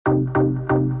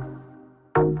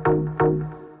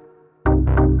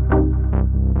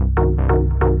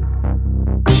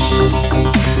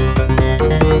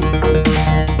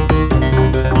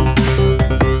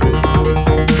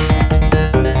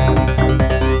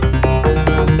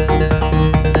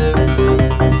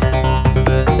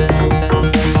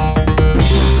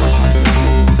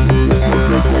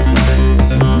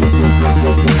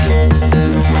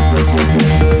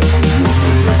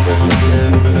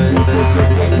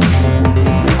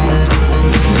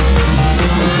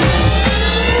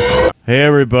Hey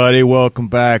everybody, welcome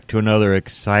back to another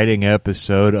exciting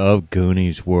episode of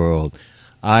Goonies World.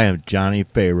 I am Johnny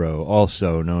Farrow,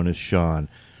 also known as Sean,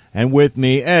 and with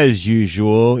me, as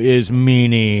usual, is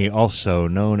Meanie, also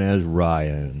known as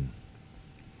Ryan.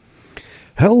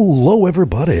 Hello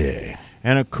everybody.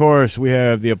 And of course, we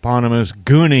have the eponymous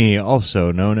Goonie,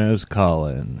 also known as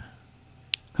Colin.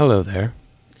 Hello there.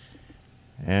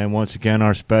 And once again,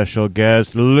 our special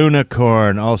guest,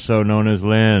 Lunicorn, also known as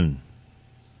Lynn.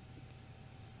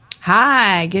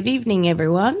 Hi, good evening,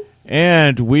 everyone.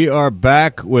 And we are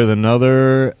back with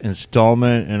another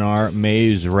installment in our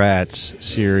Maze Rats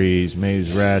series.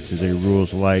 Maze Rats is a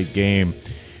rules light game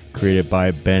created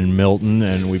by Ben Milton,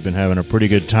 and we've been having a pretty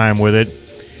good time with it.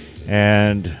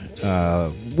 And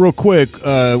real quick,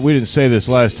 we didn't say this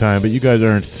last time, but you guys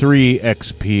earned 3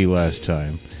 XP last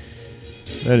time.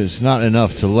 That is not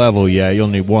enough to level yet. You'll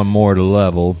need one more to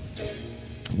level,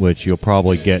 which you'll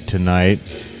probably get tonight,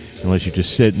 unless you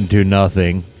just sit and do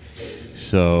nothing.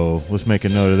 So let's make a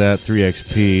note of that, 3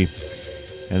 XP.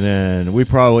 And then we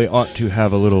probably ought to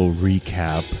have a little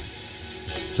recap.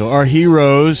 So our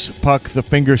heroes, Puck the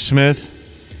Fingersmith,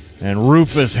 and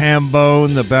Rufus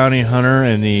Hambone the Bounty Hunter,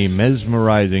 and the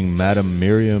mesmerizing Madame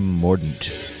Miriam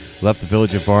Mordaunt, left the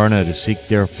village of Varna to seek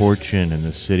their fortune in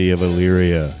the city of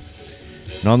Illyria.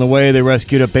 And on the way, they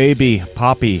rescued a baby,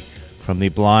 Poppy, from the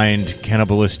blind,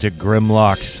 cannibalistic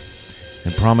Grimlocks,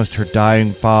 and promised her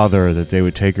dying father that they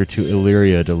would take her to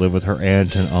Illyria to live with her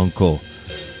aunt and uncle.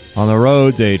 On the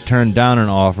road, they turned down an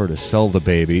offer to sell the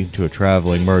baby to a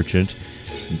traveling merchant,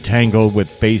 entangled with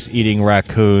face-eating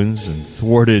raccoons, and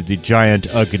thwarted the giant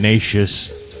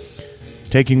Ugnatius.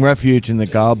 Taking refuge in the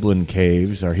Goblin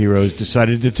Caves, our heroes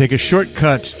decided to take a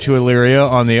shortcut to Illyria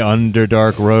on the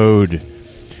Underdark Road.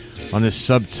 On this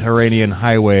subterranean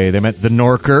highway, they met the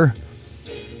Norker.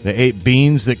 They ate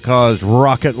beans that caused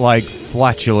rocket-like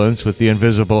flatulence with the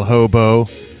invisible hobo.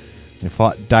 They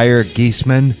fought dire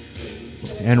geesemen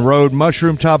and rode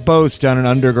mushroom-top boats down an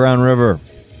underground river.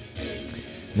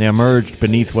 They emerged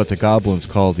beneath what the goblins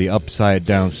call the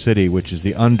upside-down city, which is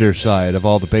the underside of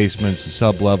all the basements and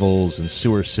sublevels and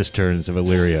sewer cisterns of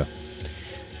Illyria.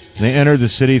 They entered the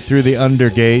city through the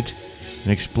Undergate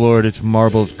and explored its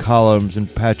marbled columns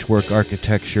and patchwork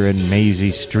architecture and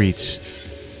mazy streets.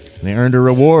 And they earned a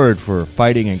reward for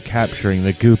fighting and capturing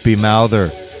the Goopy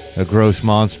Mouther, a gross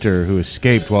monster who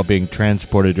escaped while being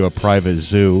transported to a private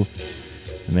zoo.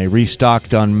 And they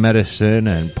restocked on medicine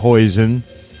and poison,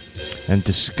 and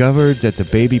discovered that the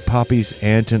baby Poppy's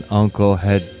aunt and uncle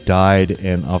had died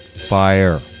in a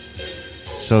fire.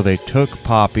 So they took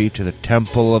Poppy to the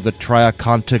temple of the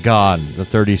Triacontagon, the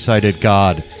 30-sided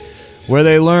god, where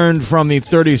they learned from the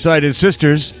 30-sided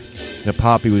sisters that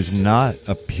Poppy was not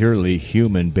a purely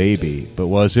human baby, but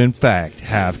was in fact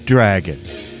half dragon.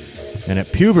 And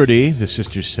at puberty, the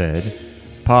sisters said,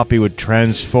 Poppy would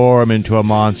transform into a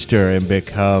monster and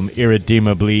become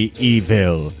irredeemably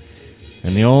evil.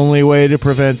 And the only way to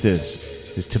prevent this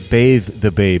is to bathe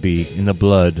the baby in the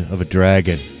blood of a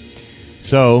dragon.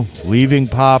 So, leaving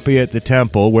Poppy at the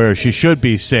temple, where she should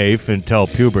be safe until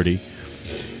puberty,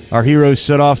 our heroes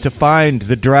set off to find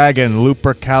the dragon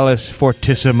Lupercalis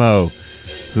Fortissimo,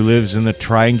 who lives in the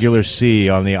Triangular Sea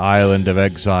on the Island of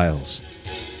Exiles.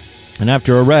 And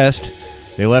after a rest,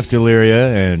 they left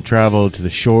Illyria and traveled to the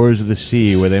shores of the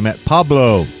sea, where they met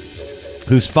Pablo,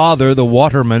 whose father, the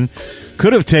waterman,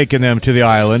 could have taken them to the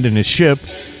island in his ship,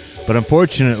 but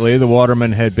unfortunately the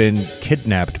waterman had been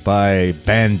kidnapped by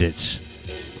bandits,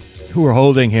 who were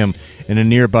holding him in a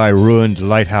nearby ruined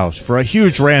lighthouse for a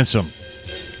huge ransom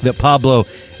that Pablo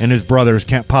and his brothers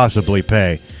can't possibly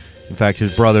pay. In fact,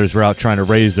 his brothers were out trying to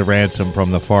raise the ransom from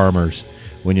the farmers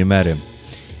when you met him.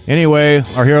 Anyway,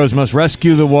 our heroes must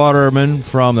rescue the waterman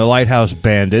from the lighthouse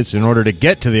bandits in order to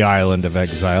get to the Island of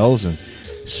Exiles and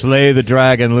slay the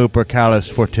dragon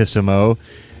Lupercalis Fortissimo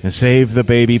and save the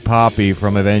baby Poppy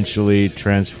from eventually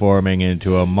transforming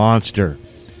into a monster.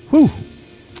 Whew!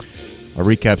 Our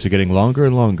recaps are getting longer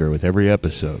and longer with every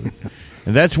episode.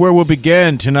 And that's where we'll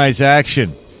begin tonight's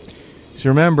action. So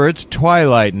remember, it's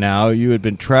twilight now. You had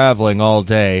been traveling all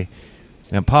day,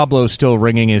 and Pablo's still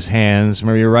wringing his hands.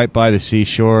 Remember, you're right by the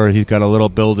seashore. He's got a little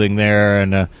building there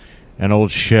and an old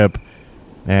ship,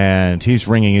 and he's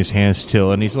wringing his hands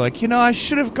still. And he's like, I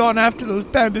should have gone after those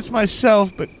bandits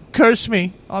myself, but curse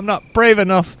me, I'm not brave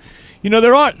enough.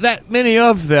 There aren't that many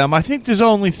of them. I think there's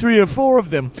only 3 or 4 of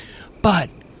them.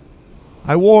 But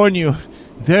I warn you,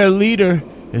 their leader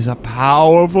is a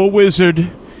powerful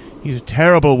wizard. He's a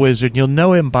terrible wizard. You'll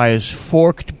know him by his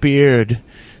forked beard.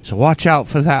 So watch out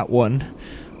for that one.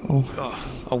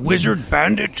 A wizard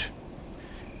bandit?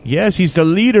 Yes, he's the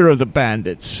leader of the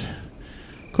bandits.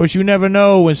 Of course, you never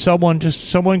know when someone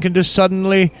can just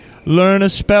suddenly learn a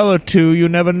spell or two. You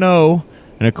never know.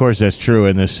 And, of course, that's true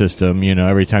in this system. You know,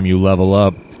 every time you level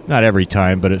up, not every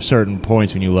time, but at certain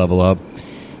points when you level up,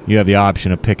 you have the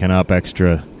option of picking up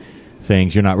extra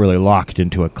things. You're not really locked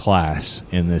into a class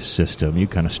in this system. You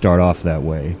kind of start off that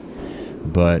way.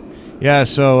 But, yeah,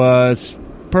 so it's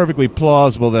perfectly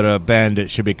plausible that a bandit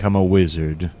should become a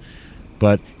wizard.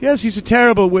 But, yes, he's a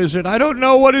terrible wizard. I don't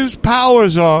know what his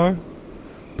powers are,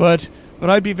 but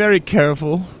I'd be very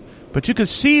careful. But you can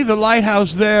see the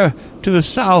lighthouse there to the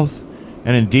south.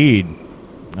 And indeed,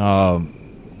 it's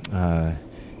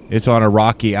on a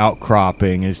rocky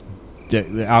outcropping.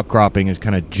 The outcropping is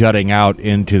kind of jutting out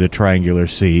into the triangular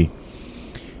sea.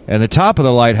 And the top of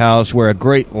the lighthouse, where a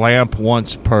great lamp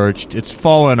once perched, it's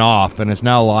fallen off and it's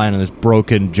now lying in this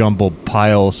broken, jumbled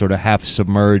pile, sort of half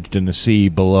submerged in the sea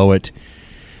below it.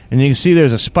 And you can see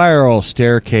there's a spiral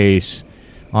staircase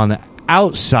on the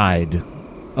outside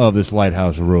of this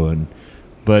lighthouse ruin.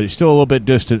 But it's still a little bit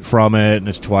distant from it, and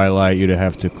it's twilight. You'd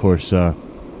have to, of course, go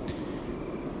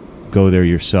there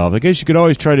yourself. I guess you could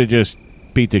always try to just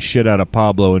beat the shit out of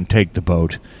Pablo and take the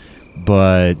boat.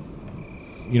 But,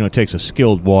 you know, it takes a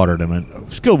skilled waterman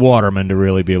to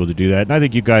really be able to do that. And I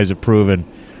think you guys have proven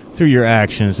through your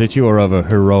actions that you are of a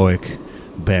heroic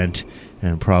bent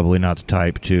and probably not the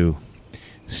type to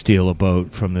steal a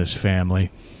boat from this family.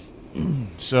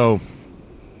 So,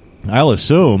 I'll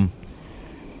assume,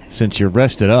 since you're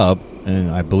rested up,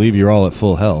 and I believe you're all at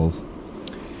full health.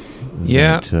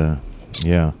 Yeah.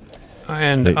 Yeah.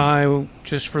 And I,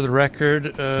 just for the record,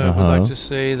 would like to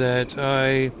say that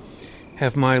I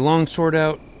have my longsword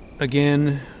out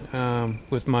again,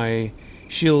 with my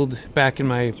shield back in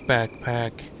my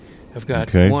backpack. I've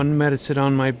got one medicine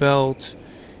on my belt,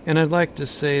 and I'd like to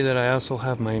say that I also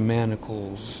have my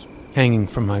manacles hanging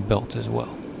from my belt as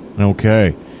well.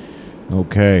 Okay.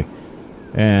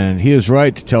 And he is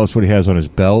right to tell us what he has on his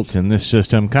belt. In this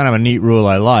system, kind of a neat rule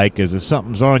I like is if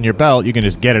something's on your belt, you can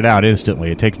just get it out instantly.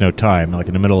 It takes no time, like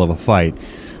in the middle of a fight.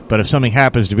 But if something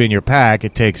happens to be in your pack, you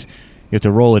have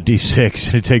to roll a d6,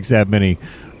 and it takes that many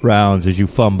rounds as you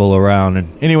fumble around. And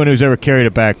anyone who's ever carried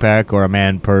a backpack or a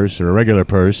man purse or a regular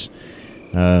purse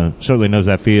certainly knows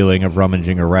that feeling of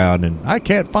rummaging around, and I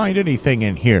can't find anything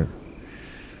in here.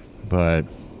 But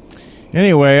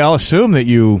anyway, I'll assume that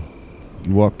you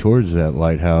walk towards that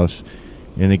lighthouse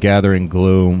in the gathering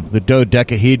gloom. The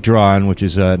dodecahedron, which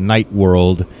is a night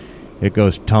world, it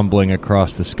goes tumbling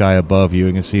across the sky above you.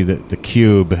 You can see that the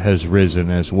cube has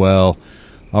risen as well.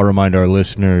 I'll remind our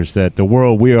listeners that the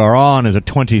world we are on is a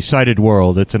 20-sided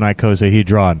world. It's an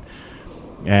icosahedron.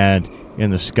 And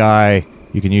in the sky,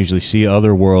 you can usually see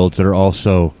other worlds that are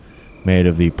also made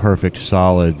of the perfect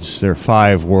solids. There are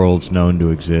 5 worlds known to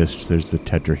exist. There's the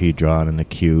tetrahedron and the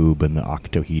cube and the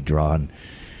octahedron.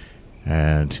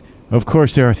 And, of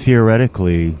course, there are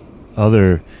theoretically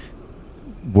other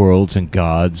worlds and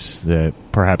gods that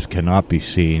perhaps cannot be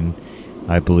seen.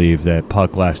 I believe that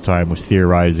Puck last time was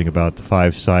theorizing about the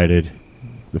five-sided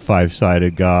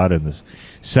god and the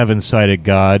 7-sided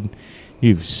god.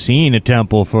 You've seen a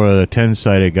temple for the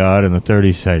 10-sided god and the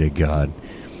 30-sided god.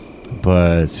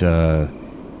 But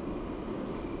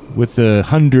with the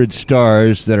 100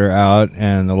 stars that are out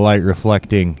and the light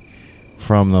reflecting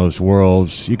from those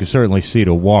worlds, you can certainly see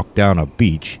to walk down a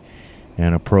beach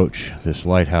and approach this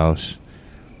lighthouse.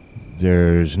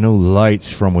 There's no lights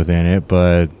from within it,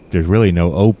 but there's really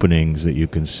no openings that you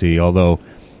can see, although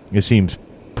it seems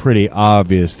pretty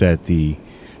obvious that the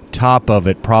top of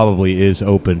it probably is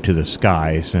open to the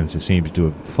sky, since it seems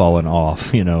to have fallen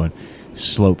off, and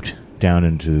sloped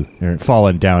down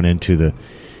fallen down into the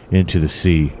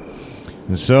sea.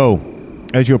 And so,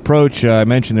 as you approach, I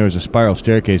mentioned there was a spiral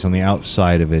staircase on the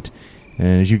outside of it,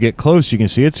 and as you get close, you can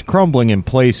see it's crumbling in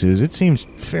places. It seems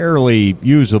fairly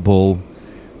usable,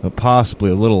 but possibly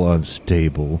a little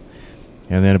unstable.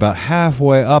 And then about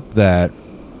halfway up that,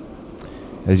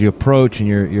 as you approach and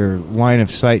your line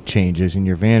of sight changes and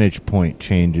your vantage point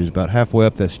changes, about halfway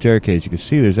up that staircase, you can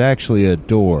see there's actually a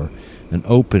door, an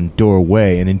open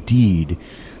doorway, and indeed,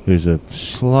 there's a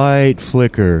slight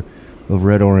flicker of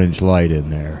red-orange light in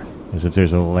there, as if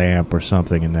there's a lamp or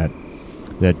something in that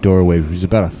doorway, which is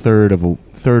about a third of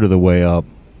the way up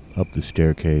the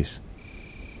staircase.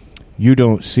 You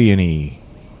don't see any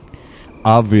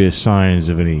obvious signs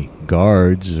of any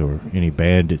guards or any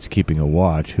bandits keeping a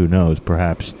watch. Who knows?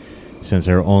 Perhaps since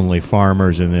there are only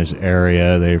farmers in this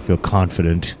area, they feel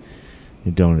confident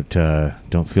and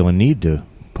don't feel a need to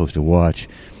post a watch.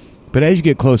 But as you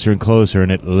get closer and closer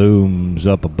and it looms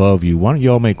up above you, why don't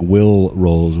you all make will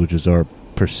rolls, which is our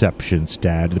perception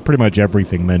stat, pretty much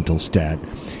everything mental stat.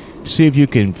 see if you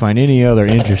can find any other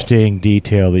interesting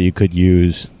detail that you could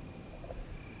use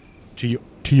to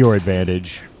your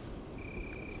advantage.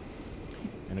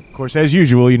 And of course, as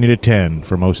usual, you need a 10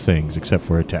 for most things except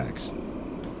for attacks.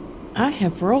 I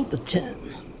have rolled a 10.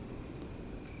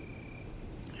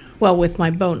 Well, with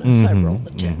my bonus, I rolled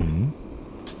a 10. Mm-hmm.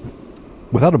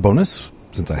 Without a bonus,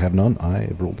 since I have none, I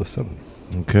have rolled a 7.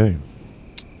 Okay.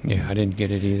 Yeah, I didn't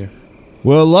get it either.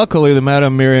 Well, luckily, the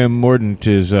Madame Miriam Mordaunt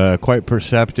is quite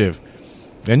perceptive.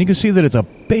 And you can see that at the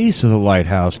base of the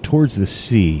lighthouse, towards the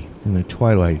sea, in the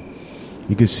twilight,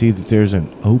 you can see that there's an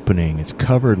opening. It's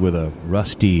covered with a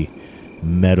rusty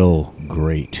metal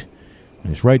grate.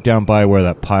 And it's right down by where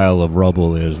that pile of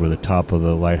rubble is, where the top of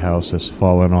the lighthouse has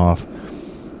fallen off.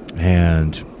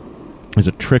 And there's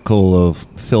a trickle of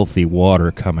filthy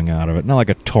water coming out of it. Not like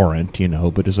a torrent,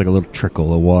 but just like a little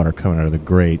trickle of water coming out of the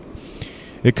grate.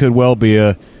 It could well be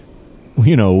a,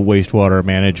 wastewater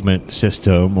management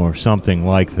system or something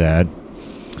like that.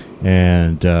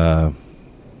 And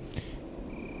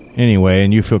anyway,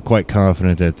 and you feel quite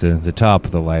confident that the top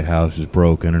of the lighthouse is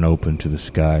broken and open to the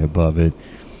sky above it.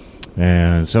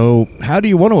 And so, how do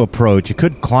you want to approach? You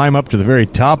could climb up to the very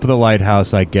top of the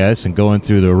lighthouse, I guess, and go in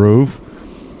through the roof.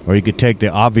 Or you could take the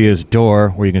obvious door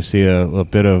where you can see a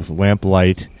bit of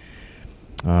lamplight.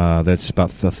 That's about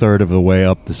the third of the way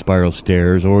up the spiral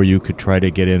stairs. Or you could try to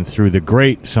get in through the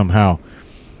grate somehow.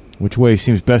 Which way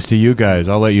seems best to you guys?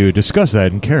 I'll let you discuss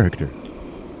that in character.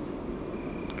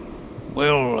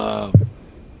 Well,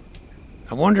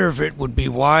 I wonder if it would be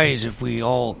wise if we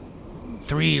all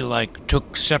three,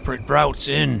 took separate routes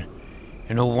in.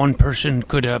 One person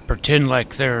could pretend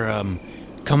like they're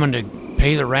coming to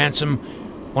pay the ransom.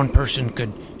 One person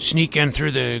could sneak in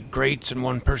through the grates, and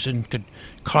one person could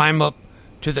climb up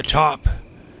to the top.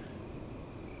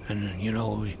 And,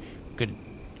 we could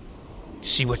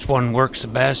see which one works the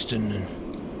best, and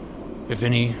if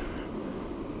any,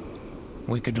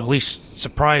 we could at least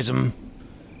surprise them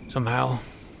somehow.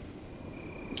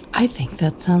 I think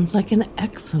that sounds like an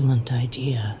excellent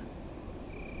idea.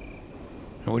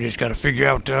 We just got to figure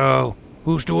out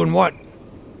who's doing what.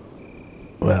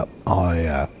 Well,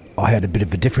 I had a bit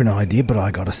of a different idea, but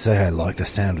I gotta say I like the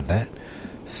sound of that.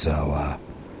 So,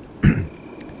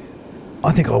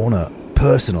 I think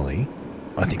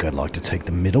I'd like to take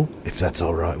the middle, if that's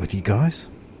alright with you guys.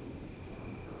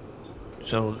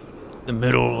 So, the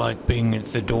middle, being at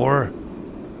the door?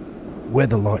 Where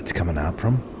the light's coming out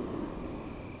from.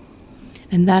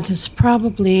 And that is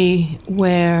probably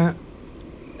where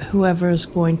whoever is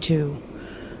going to...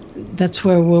 That's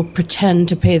where we'll pretend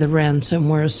to pay the ransom.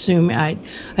 We're assuming... I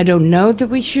don't know that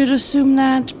we should assume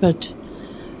that, but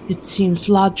it seems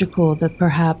logical that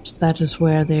perhaps that is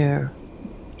where they're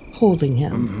holding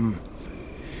him. Mm-hmm.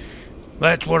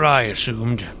 That's what I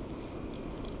assumed.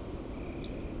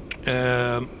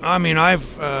 I'm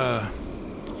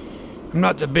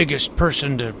not the biggest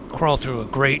person to crawl through a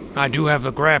grate. I do have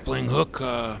a grappling hook.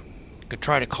 Could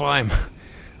try to climb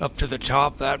up to the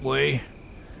top that way.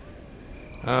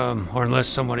 Or unless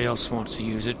somebody else wants to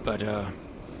use it, but, it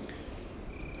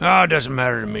doesn't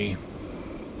matter to me.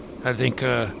 I think,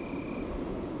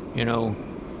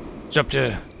 it's up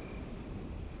to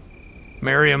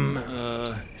Miriam,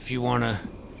 if you want to...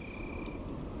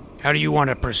 How do you want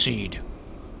to proceed?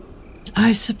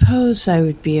 I suppose I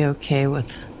would be okay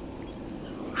with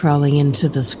crawling into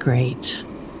this grate.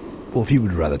 Well, if you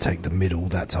would rather take the middle,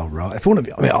 that's all right. If one of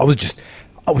you, I was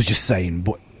just saying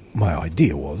what my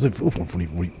idea was. If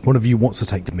one of you wants to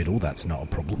take the middle, that's not a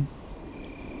problem.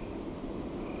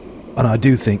 And I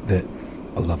do think that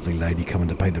a lovely lady coming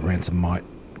to pay the ransom might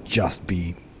just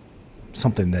be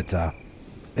something that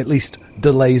at least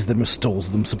delays them, or stalls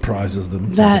them, surprises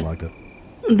them, something like that.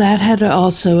 That had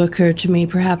also occurred to me.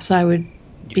 Perhaps I would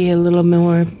be a little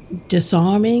more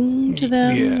disarming to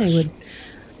them. Yes. They would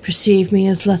perceive me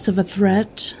as less of a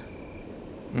threat.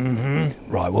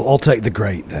 Mm-hmm. Right, well, I'll take the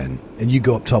grate then. And you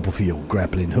go up top with your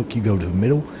grappling hook, you go to the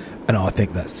middle, and I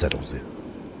think that settles it.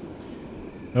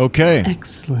 Okay.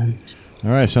 Excellent.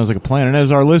 All right, sounds like a plan. And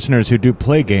as our listeners who do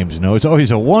play games know, it's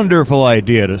always a wonderful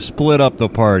idea to split up the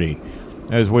party,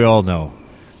 as we all know.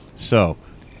 So,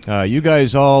 you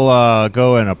guys all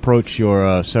go and approach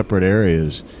your separate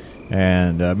areas.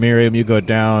 And Miriam, you go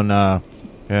down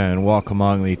and walk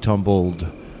among the tumbled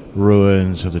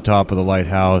ruins at the top of the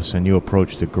lighthouse, and you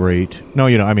approach the grate. No,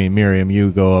 Miriam,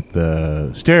 you go up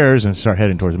the stairs and start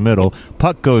heading towards the middle.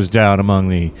 Puck goes down among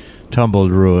the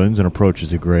tumbled ruins and approaches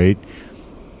the grate.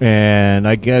 And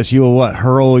I guess you will,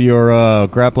 hurl your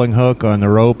grappling hook on the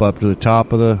rope up to the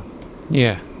top of the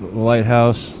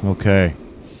lighthouse? Okay.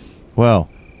 Well,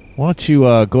 why don't you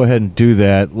go ahead and do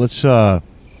that. Let's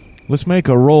Let's make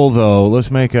a roll, though. Let's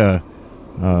make a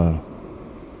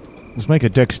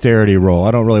dexterity roll.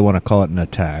 I don't really want to call it an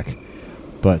attack.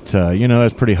 But,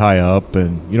 that's pretty high up,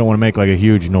 and you don't want to make like a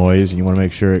huge noise, and you want to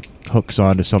make sure it hooks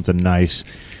onto something nice.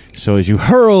 So as you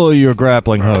hurl your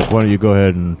grappling hook, why don't you go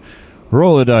ahead and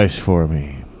roll the dice for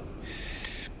me?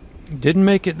 Didn't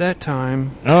make it that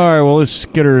time. All right, well, let's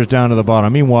skitter down to the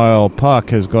bottom. Meanwhile, Puck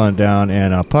has gone down,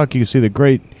 and Puck, you can see the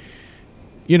great,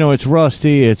 it's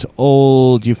rusty, it's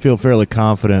old. You feel fairly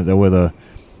confident that with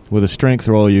a strength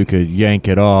roll you could yank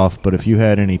it off, but if you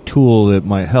had any tool that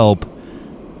might help,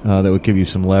 that would give you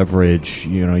some leverage,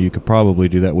 you could probably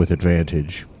do that with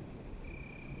advantage.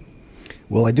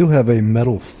 Well, I do have a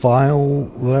metal file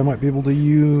that I might be able to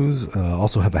use.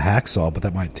 Also have a hacksaw, but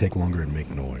that might take longer and make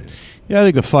noise. Yeah, I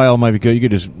think the file might be good. You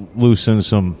could just loosen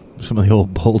some of the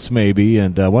old bolts maybe,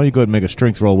 and why don't you go ahead and make a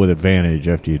strength roll with advantage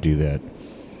after you do that.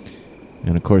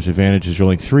 And, of course, advantage is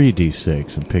rolling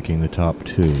 3d6 and picking the top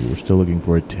two. We're still looking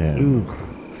for a 10. Ooh.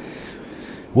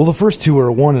 Well, the first two are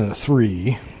a 1 and a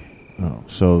 3. Oh,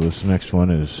 so this next one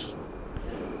is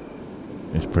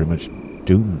pretty much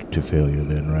doomed to failure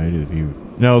then, right?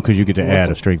 Because you get to add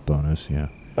a strength bonus, yeah.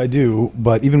 I do,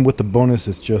 but even with the bonus,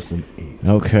 it's just an 8.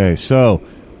 Okay, so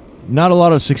not a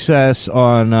lot of success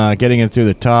on getting it through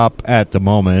the top at the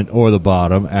moment, or the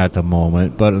bottom at the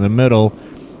moment, but in the middle,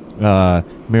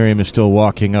 Miriam is still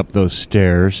walking up those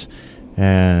stairs,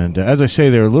 and as I say,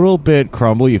 they're a little bit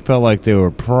crumble. You felt like they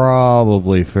were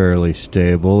probably fairly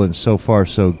stable, and so far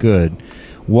so good.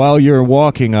 While you're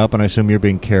walking up, and I assume you're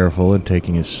being careful and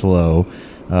taking it slow,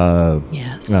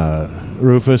 yes.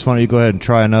 Rufus, why don't you go ahead and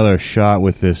try another shot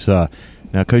with this, now,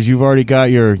 because you've already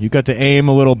got you got to aim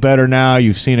a little better now.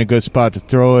 You've seen a good spot to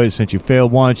throw it. Since you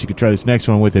failed once, you could try this next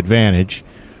one with advantage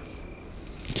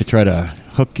to try to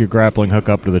hook your grappling hook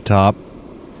up to the top.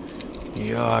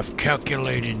 Yeah, I've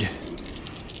calculated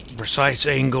precise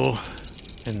angle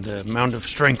and the amount of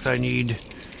strength I need.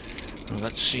 Well,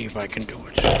 let's see if I can do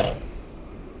it.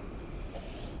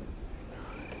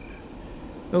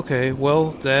 Okay,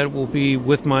 well, that will be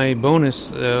with my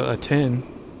bonus, a 10.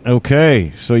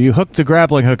 Okay, so you hook the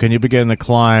grappling hook and you begin the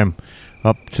climb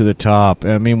up to the top.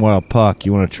 And meanwhile, Puck,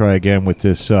 you want to try again with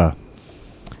this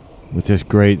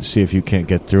grate and see if you can't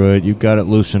get through it. You've got it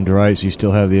loosened right, so you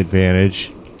still have the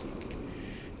advantage.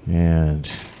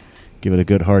 And give it a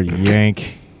good hard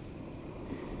yank.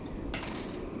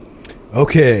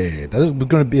 Okay, that is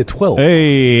going to be a 12.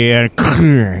 Hey, and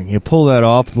you pull that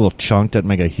off, a little chunk that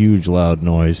make a huge loud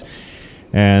noise.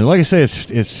 And like I say,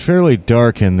 it's fairly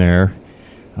dark in there.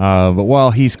 But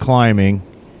while he's climbing,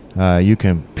 you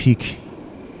can peek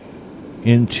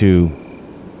into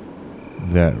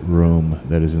that room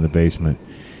that is in the basement.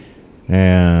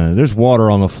 And there's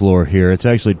water on the floor here. It's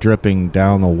actually dripping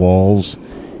down the walls.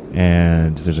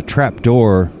 And there's a trap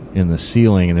door in the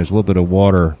ceiling, and there's a little bit of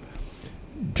water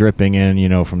dripping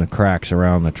in, from the cracks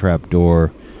around the trap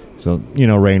door. So,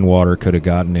 rainwater could have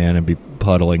gotten in and be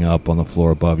puddling up on the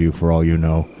floor above you for all you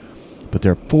know. But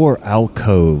there are 4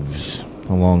 alcoves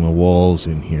along the walls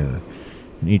in here,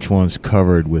 and each one's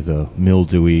covered with a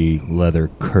mildewy leather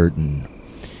curtain.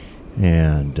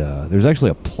 And there's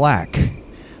actually a plaque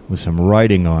with some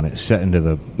writing on it set into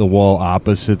the wall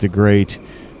opposite the grate,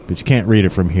 but you can't read it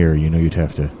from here. You'd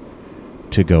have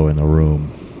to go in the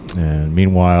room. And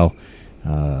meanwhile,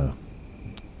 we're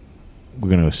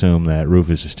going to assume that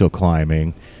Rufus is still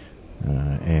climbing,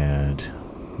 and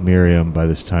Miriam by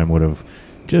this time would have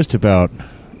just about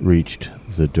reached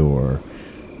the door.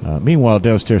 Meanwhile,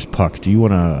 downstairs, Puck, do you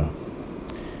want to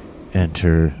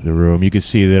enter the room? You could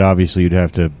see that obviously you'd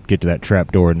have to get to that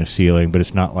trap door in the ceiling, but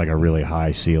it's not like a really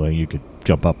high ceiling. You could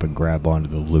jump up and grab onto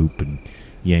the loop and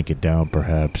yank it down,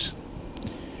 perhaps.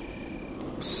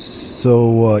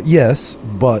 So, yes,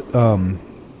 but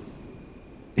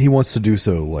he wants to do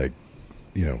so,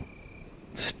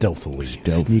 stealthily,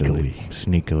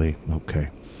 sneakily. Okay.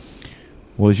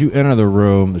 Well, as you enter the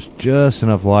room, there's just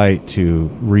enough light to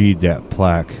read that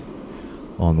plaque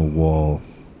on the wall.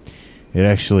 It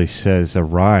actually says a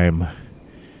rhyme.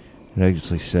 It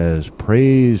actually says,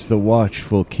 "Praise the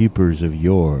watchful keepers of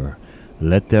yore.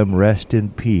 Let them rest in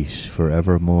peace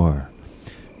forevermore.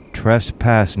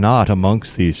 Trespass not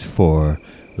amongst these 4,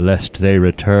 lest they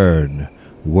return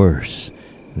worse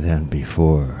than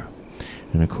before."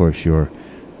 And, of course, you're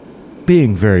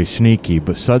being very sneaky,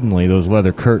 but suddenly those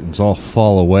leather curtains all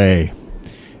fall away,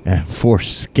 and 4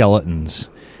 skeletons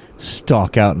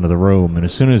stalk out into the room. And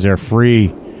as soon as they're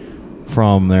free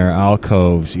from their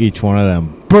alcoves, each one of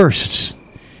them bursts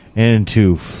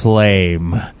into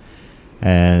flame,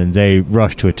 and they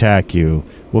rush to attack you.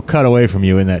 We'll cut away from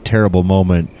you in that terrible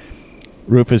moment.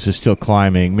 Rufus is still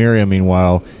climbing. Miriam,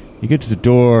 meanwhile, You get to the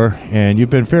door, and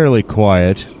you've been fairly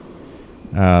quiet.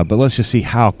 But let's just see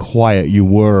how quiet you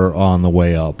were on the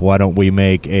way up. Why don't we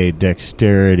make a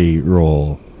dexterity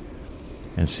roll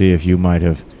and see if you might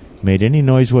have made any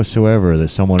noise whatsoever that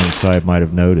someone inside might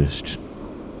have noticed.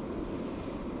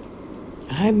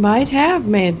 I might have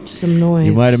made some noise.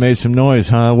 You might have made some noise,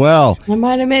 huh? Well, I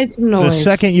might have made some noise. the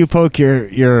second you poke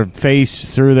your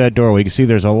face through that doorway, you can see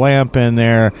there's a lamp in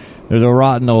there. There's a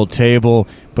rotten old table,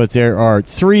 but there are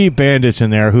 3 bandits in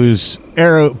there whose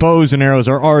bows and arrows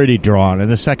are already drawn.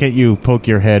 And the second you poke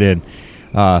your head in,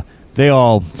 they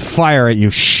all fire at you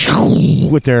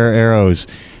with their arrows,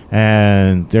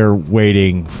 and they're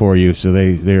waiting for you. So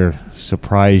they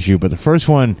surprise you. But the first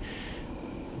one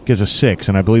gets a 6,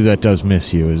 and I believe that does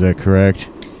miss you. Is that correct?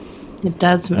 It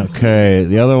does miss. Okay,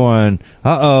 the other one. The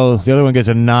other one gets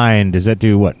a 9. Does that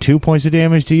do what? 2 points of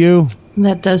damage to you?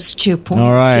 That does 2 points.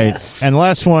 All right. Yes. And the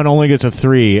last one only gets a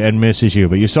 3 and misses you.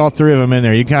 But you saw 3 of them in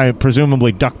there. You kind of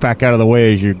presumably duck back out of the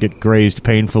way as you get grazed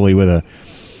painfully with a...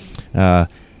 and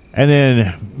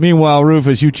then, meanwhile,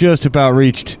 Rufus, you just about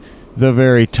reached the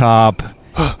very top.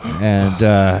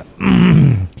 And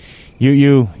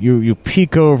you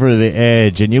peek over the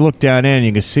edge, and you look down in, and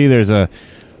you can see there's a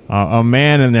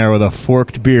man in there with a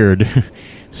forked beard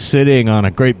sitting on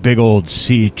a great big old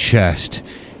sea chest.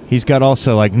 He's got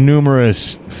also like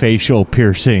numerous facial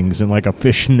piercings and like a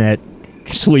fishnet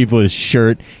sleeveless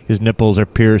shirt. His nipples are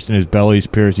pierced and his belly's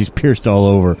pierced. He's pierced all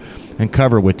over and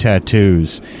covered with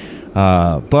tattoos.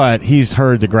 But he's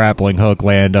heard the grappling hook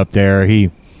land up there. He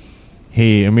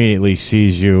immediately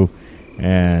sees you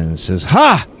and says,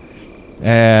 "Ha!"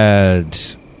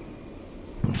 And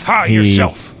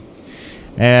yourself.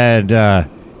 And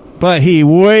but he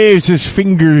waves his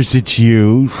fingers at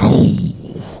you.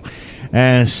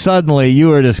 And suddenly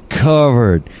you are just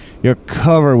covered. You're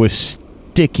covered with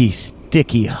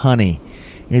sticky honey.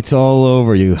 It's all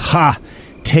over you. Ha!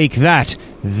 Take that.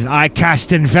 I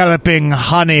cast enveloping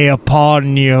honey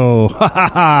upon you. Ha ha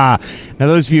ha! Now,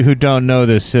 those of you who don't know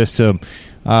this system,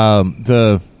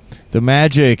 the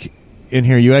magic in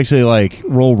here, you actually like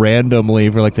roll randomly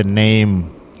for like the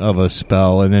name of a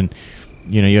spell, and then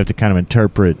you have to kind of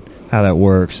interpret how that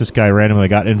works. This guy randomly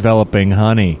got enveloping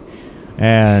honey.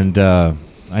 And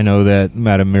I know that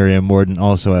Madame Miriam Mordant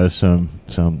also has some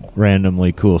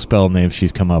randomly cool spell names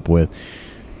she's come up with.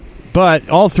 But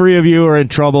all 3 of you are in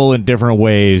trouble in different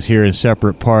ways here in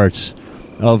separate parts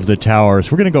of the tower.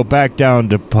 So we're going to go back down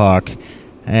to Puck.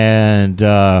 And,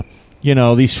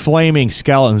 these flaming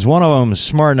skeletons, one of them is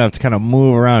smart enough to kind of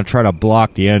move around and try to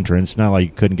block the entrance. Not like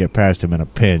you couldn't get past him in a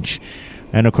pinch.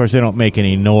 And, of course, they don't make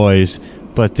any noise,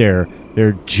 but their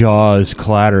jaws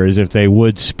clatter as if they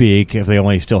would speak if they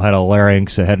only still had a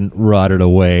larynx that hadn't rotted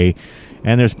away.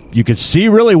 And you can see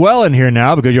really well in here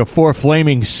now because you have 4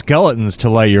 flaming skeletons to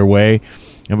light your way.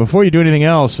 And before you do anything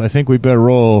else, I think we better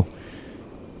roll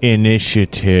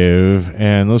initiative.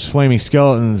 And those flaming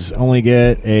skeletons only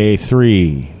get a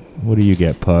 3. What do you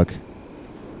get, Puck?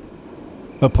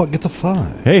 Puck gets a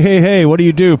 5. Hey, what do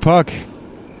you do, Puck?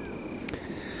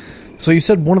 So you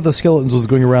said one of the skeletons was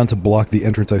going around to block the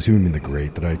entrance, I assume in the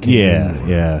grate that I came in.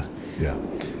 Yeah.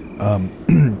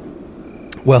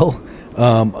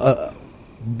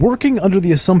 Working under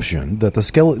the assumption that the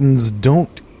skeletons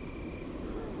don't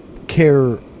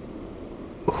care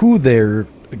who they're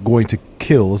going to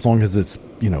kill as long as it's,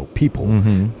 people.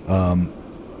 Mm-hmm.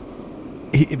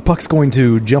 Puck's going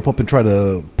to jump up and try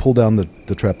to pull down the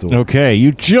trapdoor. Okay,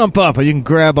 you jump up and you can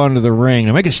grab onto the ring.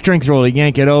 Now make a strength roll to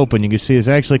yank it open. You can see it's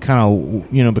actually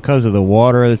kind of, because of the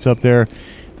water that's up there,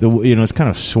 it's kind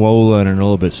of swollen and a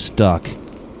little bit stuck.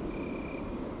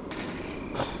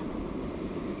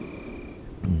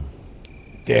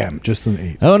 Damn, just an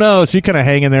 8. Oh no! So you kind of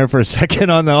hang in there for a second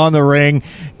on the ring,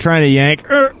 trying to yank,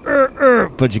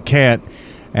 but you can't.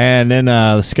 And then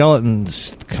the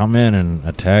skeletons come in and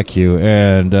attack you,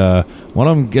 and one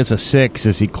of them gets a 6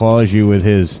 as he claws you with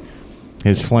his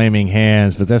flaming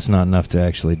hands, but that's not enough to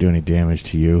actually do any damage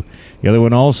to you. The other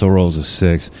one also rolls a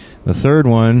 6. The third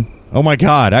one, oh my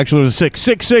god, actually was a 6.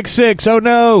 6, 6, 6, oh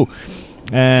no!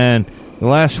 And the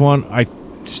last one, I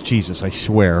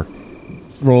swear,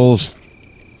 rolls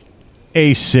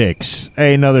a 6,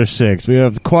 another 6. We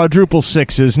have quadruple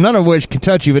 6s, none of which can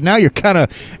touch you, but now you're kind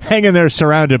of hanging there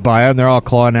surrounded by them. They're all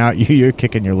clawing out you. You're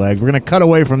kicking your legs. We're going to cut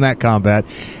away from that combat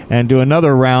and do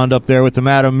another round up there with the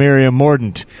Madame Miriam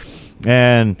Mordant.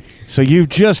 And so you've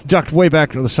just ducked way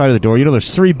back to the side of the door.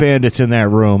 There's 3 bandits in that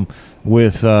room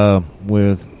with bows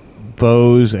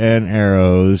and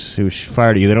arrows who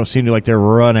fired at you. They don't seem to like they're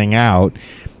running out.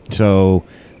 So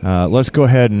let's go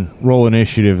ahead and roll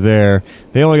initiative there.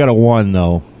 They only got a 1,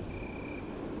 though.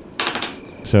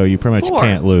 So you pretty much 4.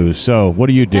 can't lose. So what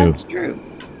do you do? That's true.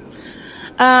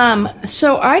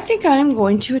 So I think I'm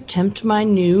going to attempt my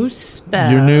new spell.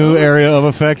 Your new area of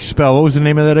effect spell. What was the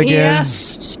name of that again?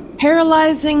 Yes.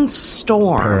 Paralyzing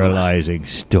Storm. Paralyzing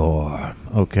Storm.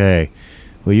 Okay.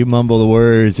 Well, you mumble the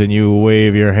words and you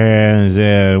wave your hands.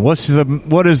 And what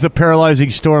does the Paralyzing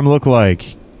Storm look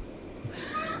like?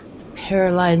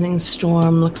 Paralyzing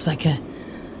Storm looks like a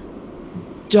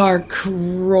dark,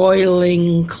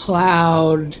 roiling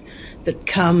cloud that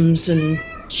comes and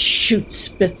shoots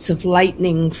bits of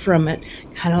lightning from it,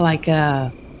 kind of like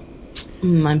I'm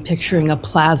picturing a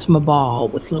plasma ball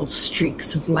with little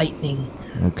streaks of lightning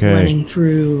running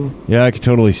through. Yeah, I could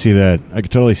totally see that.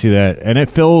 And it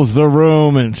fills the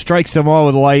room and strikes them all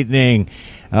with lightning.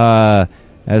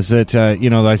 As it,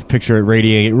 I picture it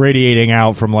radiating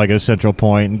out from like a central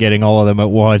point and getting all of them at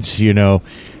once,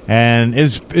 And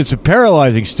it's a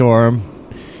paralyzing storm,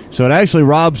 so it actually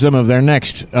robs them of their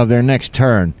next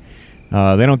turn.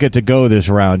 They don't get to go this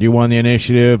round. You won the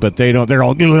initiative, but they don't. They're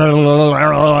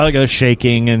all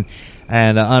shaking and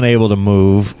unable to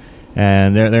move,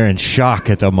 and they're in shock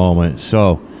at the moment.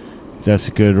 So that's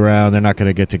a good round. They're not going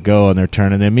to get to go on their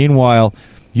turn. And then meanwhile,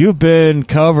 you've been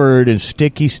covered in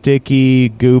sticky,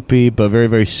 goopy, but very,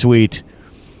 very sweet,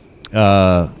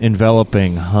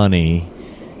 enveloping honey.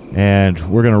 And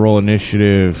we're going to roll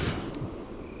initiative.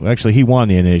 Well, actually, he won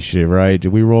the initiative, right?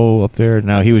 Did we roll up there?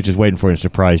 No, he was just waiting for you and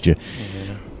surprised you.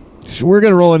 So we're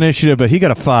going to roll initiative, but he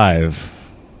got a 5.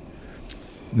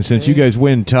 And since you guys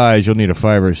win ties, you'll need a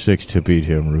 5 or a 6 to beat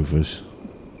him, Rufus.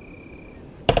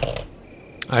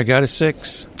 I got a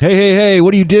 6. Hey,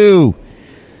 what do you do?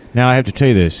 Now, I have to tell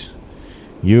you this.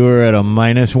 You are at a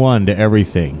 -1 to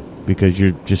everything because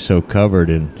you're just so covered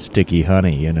in sticky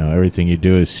honey. Everything you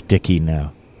do is sticky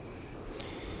now.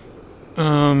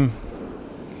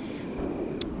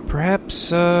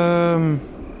 Perhaps, I'm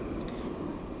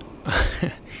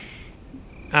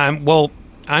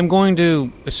going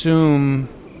to assume,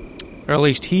 or at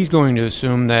least he's going to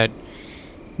assume, that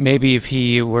maybe if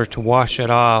he were to wash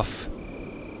it off,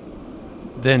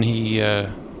 then he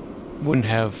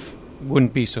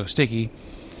wouldn't be so sticky.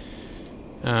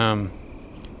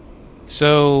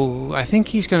 So I think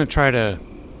he's going to try to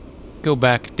go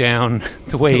back down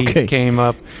the way he came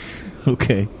up.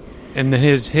 Okay. And then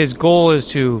his goal is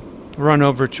to run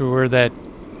over to where that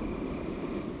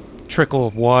trickle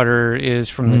of water is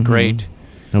from the grate.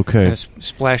 Okay. And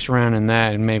splash around in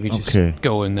that and maybe just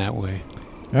go in that way.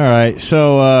 All right.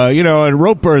 So, and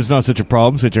rope burn is not such a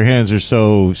problem since your hands are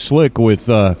so slick with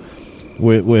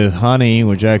honey,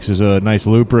 which acts as a nice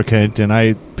lubricant. And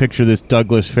I picture this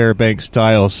Douglas Fairbanks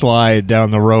style slide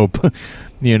down the rope, on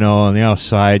the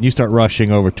outside. And you start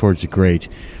rushing over towards the grate.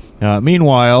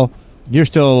 Meanwhile, you're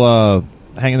still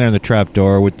hanging there in the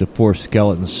trapdoor with the 4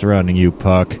 skeletons surrounding you,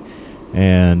 Puck.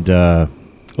 And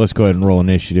let's go ahead and roll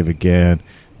initiative again.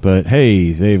 But,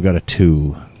 hey, they've got a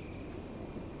 2.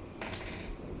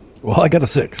 Well, I got a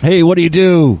 6. Hey, what do?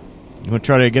 You want to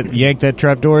try to yank that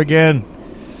trapdoor again?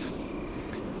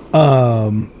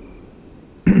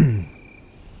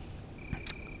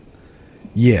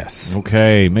 Yes.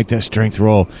 Okay, make that strength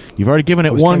roll. You've already given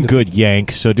it one good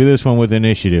yank, so do this one with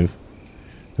initiative.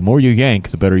 The more you yank,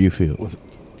 the better you feel.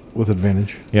 With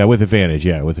advantage? Yeah, with advantage.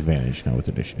 Yeah, with advantage, not with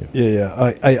initiative.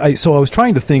 Yeah. So I was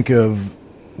trying to think of,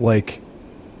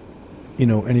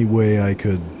 any way I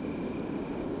could,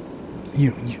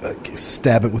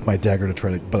 stab it with my dagger to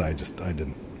try to, but I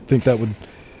didn't think that would.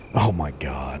 Oh my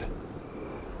God.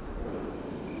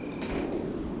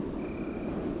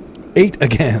 8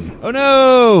 again. Oh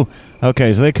no!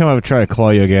 Okay, so they come up and try to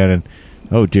claw you again, and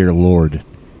oh dear Lord.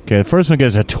 Okay, the first one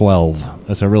gets a 12.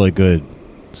 That's a really good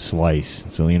slice.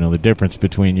 So, the difference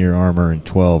between your armor and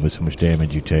 12 is how much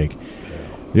damage you take.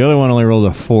 The other one only rolled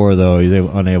a 4, though. He's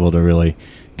unable to really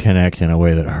connect in a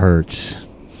way that hurts.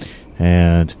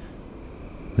 And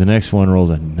the next one rolls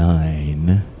a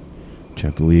 9, which I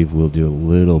believe will do a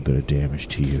little bit of damage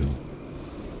to you.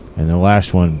 And the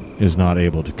last one is not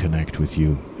able to connect with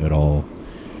you at all.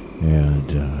 And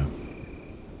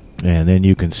then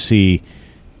you can see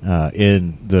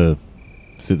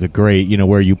through the grate,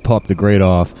 where you pop the grate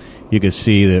off, you can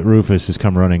see that Rufus has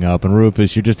come running up. And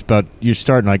Rufus, you're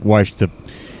starting to wash the,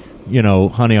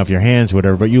 honey off your hands or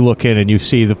whatever, but you look in and you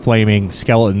see the flaming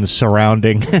skeletons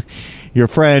surrounding your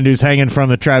friend who's hanging from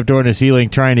the trapdoor in the ceiling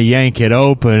trying to yank it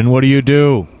open. What do you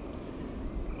do?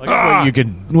 What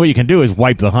you can do is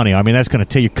wipe the honey. I mean, that's going to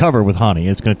take you covered with honey.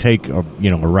 It's going to take a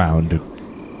round.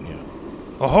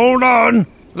 Well, hold on.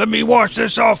 Let me wash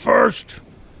this off first.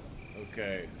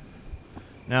 Okay.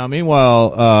 Now,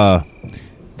 meanwhile,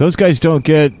 those guys don't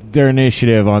get their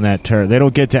initiative on that turn. They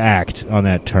don't get to act on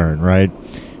that turn, right?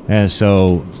 And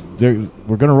so we're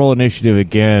going to roll initiative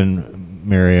again,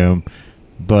 Miriam.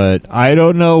 But I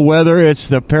don't know whether it's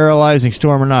the paralyzing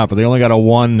storm or not, but they only got a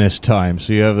 1 this time,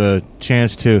 so you have a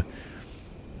chance to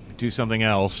do something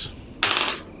else.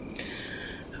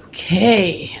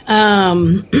 Okay.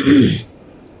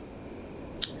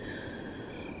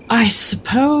 I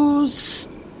suppose...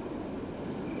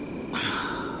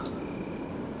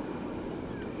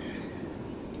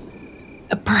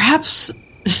 perhaps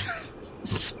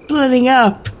splitting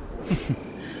up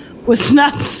was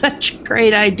not such a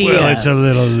great idea. Well, it's a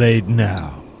little late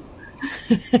now.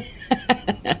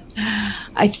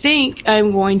 I think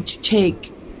I'm going to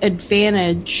take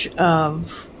advantage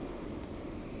of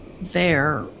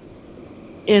their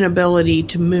inability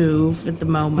to move at the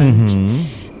moment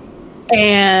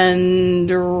and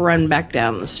run back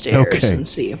down the stairs and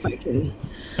see if I can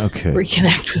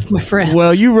reconnect with my friends.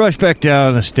 Well, you rush back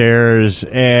down the stairs,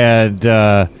 and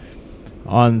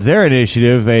on their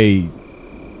initiative, they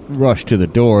rush to the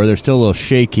door. They're still a little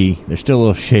shaky. They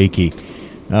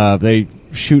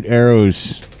shoot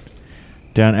arrows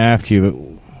down after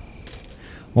you,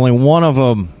 but only one of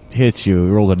them hits you.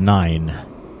 You rolled a 9.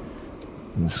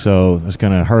 And so it's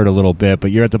going to hurt a little bit,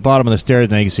 but you're at the bottom of the stairs,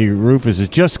 and you can see Rufus is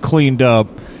just cleaned up.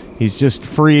 He's just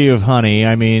free of honey.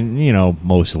 I mean,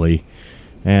 mostly.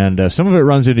 And some of it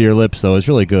runs into your lips, though. It's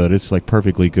really good. It's like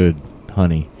perfectly good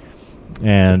honey.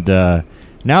 And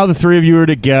now the three of you are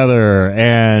together,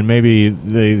 and maybe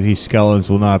these skeletons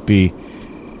will not be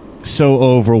so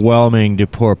overwhelming to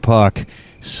poor Puck.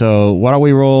 So why don't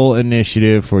we roll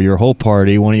initiative for your whole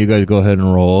party? Why don't you guys go ahead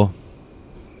and roll?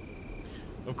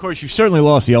 Of course, you certainly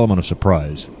lost the element of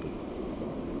surprise.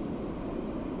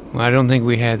 Well, I don't think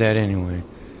we had that anyway.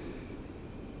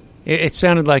 It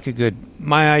sounded like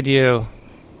my idea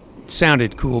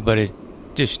sounded cool, but it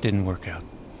just didn't work out.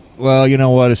 Well, you know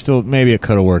what? Maybe it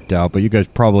could have worked out, but you guys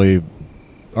probably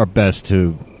are best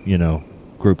to,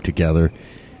 group together.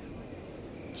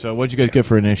 So what'd you guys get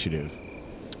for initiative?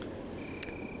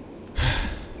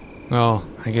 Well,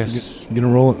 I guess... You gonna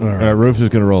roll it? Rufus is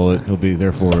going to roll it. He'll be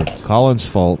there for Colin's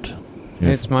fault.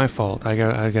 It's my fault. I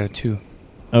got a 2.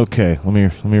 Okay, let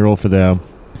me roll for them.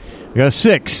 We got a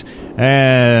 6,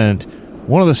 and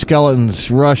one of the skeletons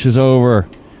rushes over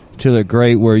to the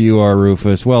grate where you are,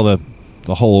 Rufus. Well, the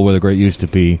hole where the grate used to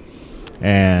be,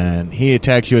 and he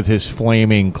attacks you with his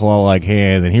flaming claw-like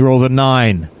hand, and he rolls a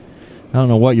 9. I don't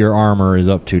know what your armor is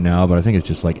up to now, but I think it's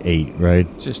just like 8, right?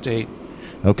 It's just 8.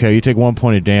 Okay, you take 1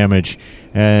 point of damage,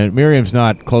 and Miriam's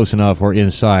not close enough or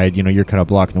inside. You're kind of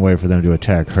blocking the way for them to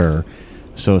attack her.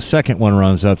 So a second one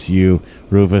runs up to you,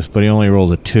 Rufus, but he only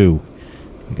rolls a 2.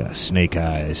 You got snake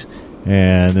eyes.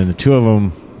 And then the two of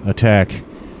them attack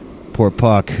poor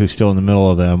Puck, who's still in the middle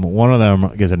of them. One of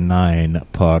them gets a 9,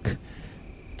 Puck,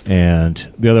 and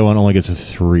the other one only gets a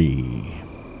 3.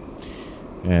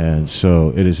 And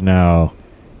so it is now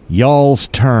y'all's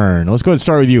turn. Let's go ahead and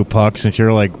start with you, Puck, since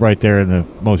you're right there in the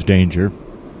most danger.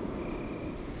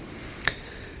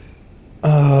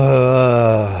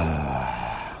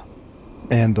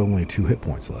 And only 2 hit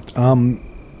points left.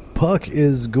 Puck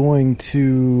is going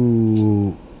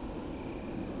to,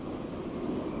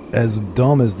 as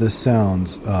dumb as this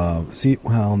sounds, no,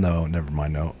 never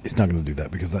mind. No, he's not going to do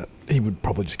that because he would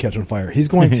probably just catch on fire. He's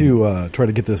going to try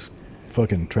to get this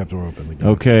fucking trapdoor open again.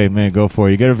 Okay, man, go for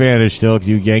it. You get advantage still because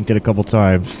you yanked it a couple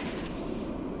times.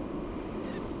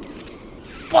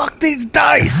 Fuck these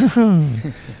dice!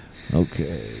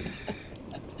 Okay.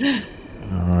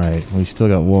 All right, we still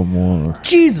got one more.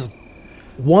 Jesus!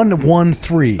 1, 1,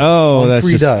 3. Oh, on that's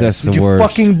 3 dice. that's the Would worst. you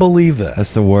fucking believe that?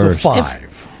 That's the worst. So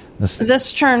 5.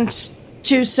 This turns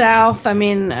too south. I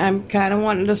mean, I'm kind of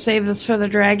wanting to save this for the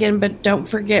dragon, but don't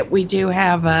forget we do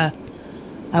have a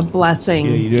blessing.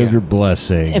 Yeah, you do have your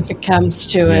blessing. If it comes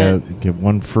to it. Get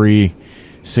 1 free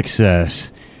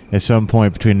success at some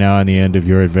point between now and the end of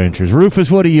your adventures. Rufus,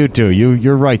 what do you do?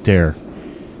 You're right there.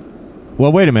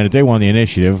 Well, wait a minute. They won the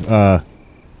initiative.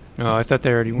 Oh, I thought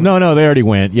they already went. No, they already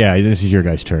went. Yeah, this is your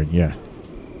guys' turn. Yeah.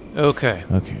 Okay.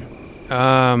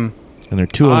 And there are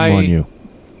 2 of them on you.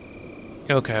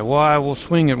 Okay, well, I will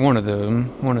swing at one of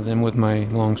them with my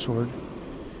longsword.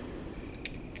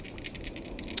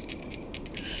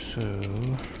 So...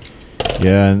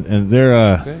 Yeah, and they're,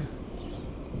 okay.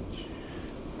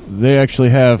 They actually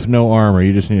have no armor.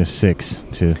 You just need a 6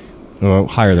 to... Well,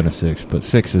 higher than a 6, but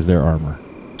 6 is their armor.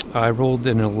 I rolled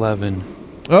an 11.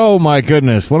 Oh, my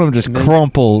goodness. One of them just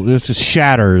crumpled. It just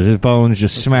shatters. His bones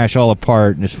just smash all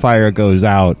apart, and his fire goes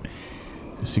out.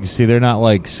 So you can see they're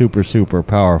not, super, super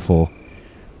powerful.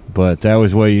 But that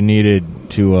was what you needed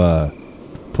to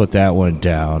put that one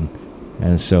down.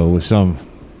 And so with some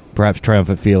perhaps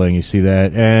triumphant feeling, you see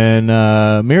that. And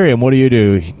Miriam, what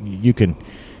do? You can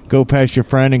go past your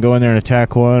friend and go in there and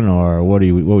attack one, or what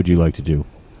would you like to do?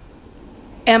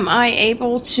 Am I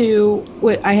able to...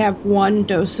 I have 1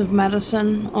 dose of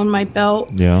medicine on my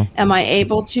belt. Yeah. Am I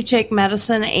able to take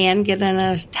medicine and get an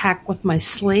attack with my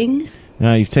sling?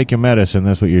 No, you take your medicine.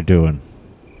 That's what you're doing.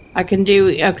 I can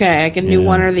do... Okay, I can do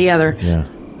one or the other. Yeah.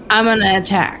 I'm going to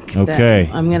attack. Okay.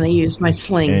 I'm going to use my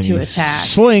sling to attack.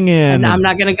 Sling in. And I'm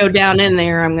not going to go down in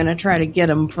there. I'm going to try to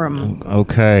get him from...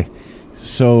 Okay.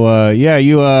 So,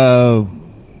 you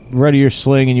ready your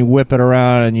sling and you whip it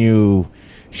around and you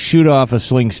shoot off a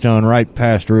sling stone right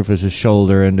past Rufus's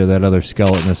shoulder into that other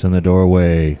skeleton that's in the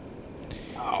doorway.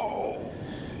 Oh.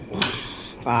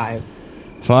 5.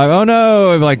 5. Oh,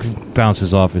 no! It,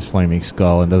 bounces off his flaming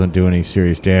skull and doesn't do any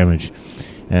serious damage.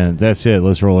 And that's it.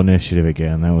 Let's roll initiative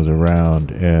again. That was a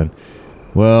round. And,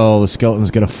 well, the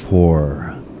skeleton's got a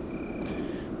 4.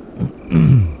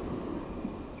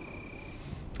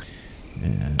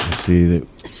 And let's see.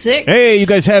 6. Hey, you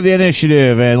guys have the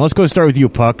initiative. And let's go start with you,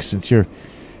 Puck, since you're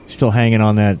still hanging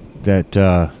on that.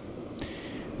 Now,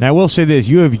 I will say this.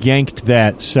 You have yanked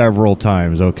that several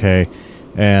times, okay?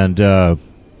 And,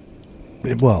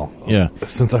 well, yeah,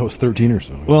 since I was 13 or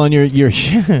so. Well, and you've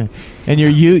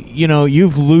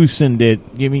loosened it.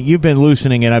 I mean, you've been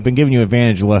loosening it. I've been giving you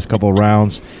advantage the last couple of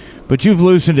rounds, but you've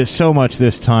loosened it so much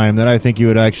this time that I think you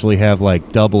would actually have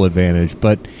double advantage.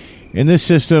 But in this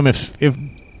system, if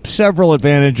several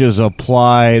advantages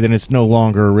apply, then it's no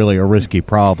longer really a risky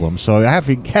problem. So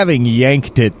having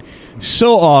yanked it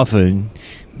so often,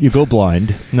 you go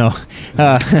blind. No,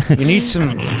 you need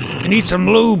some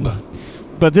lube.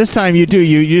 But this time you do.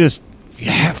 You just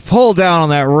pull down on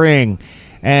that ring,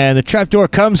 and the trapdoor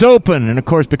comes open. And, of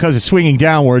course, because it's swinging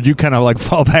downwards, you kind of,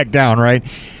 fall back down, right?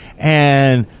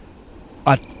 And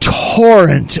a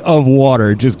torrent of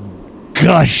water just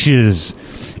gushes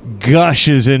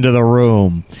into the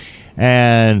room.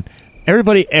 And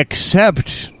everybody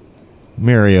except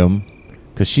Miriam,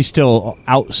 because she's still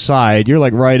outside. You're,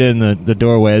 right in the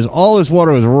doorway. As all this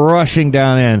water was rushing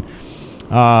down in.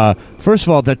 First of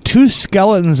all, the 2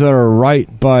 skeletons that are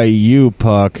right by you,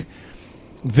 Puck,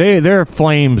 their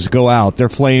flames go out. Their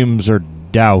flames are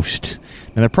doused.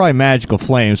 And they're probably magical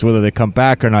flames. Whether they come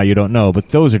back or not, you don't know. But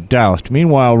those are doused.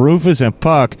 Meanwhile, Rufus and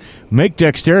Puck make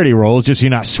dexterity rolls just so you're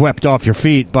not swept off your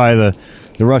feet by the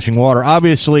rushing water.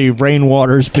 Obviously,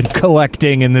 rainwater's been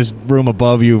collecting in this room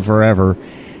above you forever.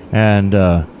 And,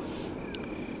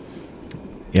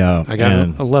 yeah. I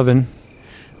got 11.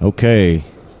 Okay.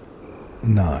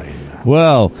 9.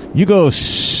 Well, you go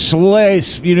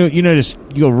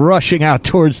you go rushing out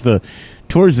towards the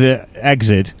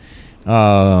exit.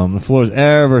 The floor is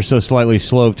ever so slightly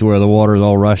sloped to where the water is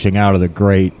all rushing out of the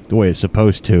grate the way it's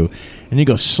supposed to, and you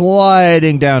go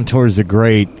sliding down towards the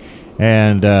grate,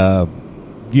 and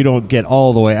you don't get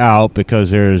all the way out because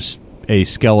there's a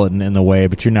skeleton in the way,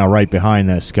 but you're now right behind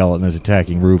that skeleton that's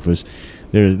attacking Rufus.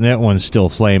 That one's still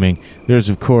flaming. There's,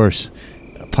 of course,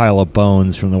 pile of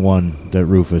bones from the one that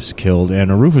Rufus killed.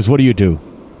 And Rufus, what do you do?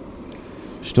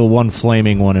 Still one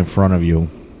flaming one in front of you.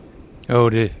 Oh,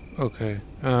 okay.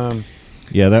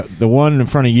 Yeah, the one in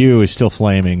front of you is still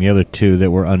flaming. The other 2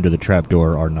 that were under the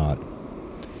trapdoor are not.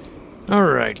 All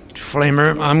right,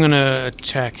 Flamer, I'm going to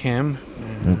attack him.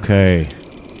 Okay.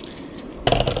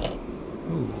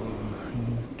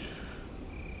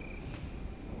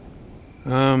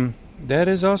 That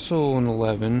is also an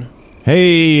 11.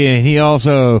 Hey, and he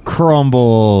also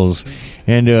crumbles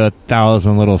into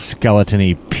 1,000 little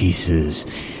skeleton-y pieces.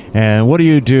 And what do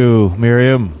you do,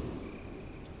 Miriam?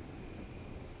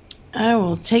 I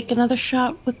will take another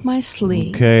shot with my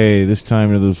sling. Okay, this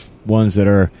time to those ones that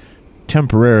are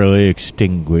temporarily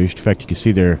extinguished. In fact, you can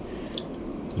see their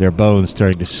bones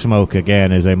starting to smoke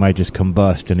again, as they might just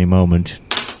combust any moment.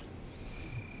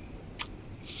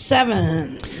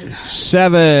 7.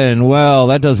 7. Well,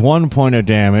 that does 1 point of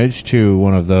damage to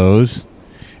one of those.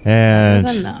 And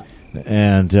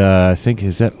I think,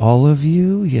 is that all of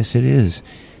you? Yes, it is.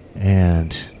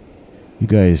 And you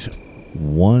guys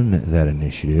won that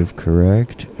initiative,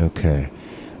 correct? Okay.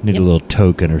 Need a little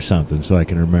token or something so I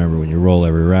can remember when you roll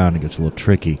every round. It gets a little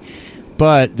tricky.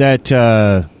 But that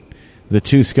the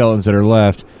 2 skeletons that are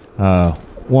left,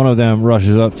 one of them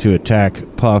rushes up to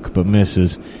attack Puck but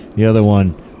misses. The other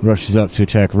one rushes up to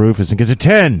attack Rufus and gets a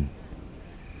 10,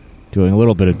 doing a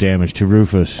little bit of damage to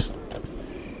Rufus.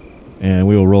 And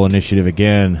we will roll initiative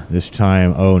again. This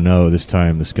time, oh no, this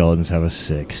time the skeletons have a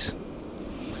 6. So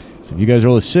if you guys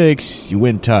roll a 6, you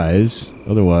win ties.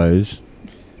 Otherwise,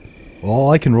 Well,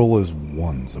 all I can roll is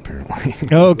ones, apparently.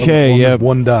 Okay, yeah.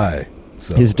 One die.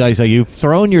 So. His dice, you've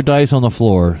thrown your dice on the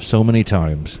floor so many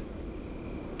times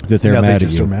that they're mad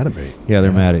at you. Are mad at me. Yeah,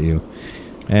 they're mad at you.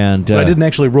 And but I didn't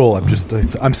actually roll.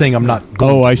 I'm saying I'm not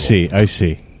going to I see. I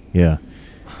see. Yeah.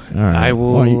 All right. I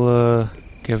will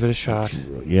give it a shot.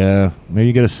 Yeah. Maybe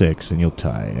you get a 6 and you'll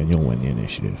tie and you'll win the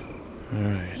initiative. All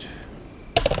right.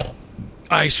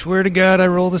 I swear to God, I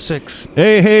rolled a 6.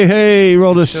 Hey, you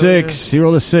rolled a 6. You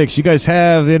rolled a 6. You guys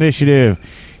have the initiative.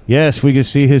 Yes, we can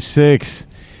see his 6.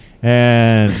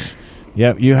 And,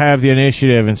 yep, you have the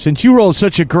initiative. And since you rolled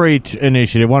such a great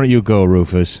initiative, why don't you go,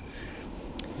 Rufus?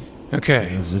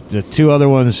 Okay. The two other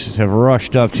ones have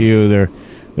rushed up to you.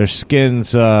 Their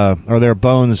skins, or their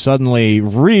bones suddenly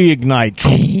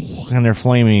reignite, and they're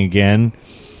flaming again.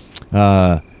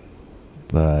 But...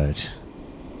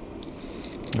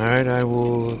 All right, I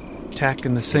will attack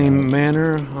in the same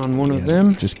manner on one of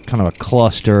them. Just kind of a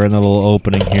cluster in the little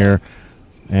opening here.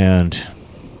 And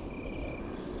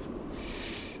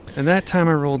that time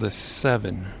I rolled a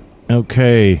 7.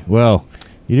 Okay, well,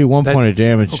 you do 1 point of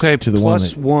damage to the one.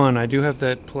 Plus 1. I do have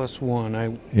that plus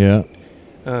 1. Yeah.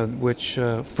 Which,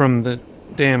 from the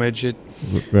damage,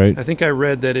 right. I think I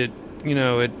read that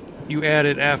you add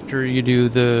it after you do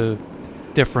the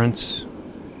difference.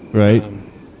 Right.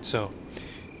 So...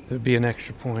 it would be an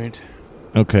extra point.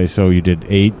 Okay, so you did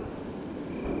 8?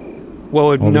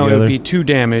 Well, it would be 2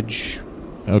 damage.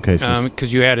 Okay.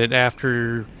 Because you add it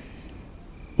after...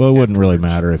 Well, it wouldn't really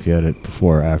matter if you had it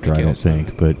before or after, I don't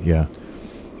think. But, yeah.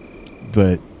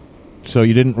 But, so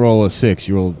you didn't roll a 6.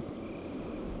 You rolled...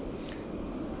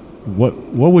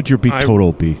 What would your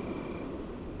total be?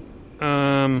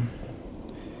 Let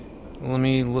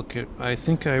me look at... I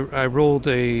think I rolled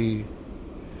a...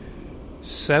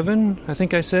 7, I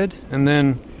think I said, and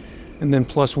then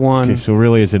plus 1. Okay, so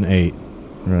really it's an 8,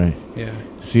 right? Yeah.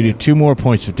 So you do 2 more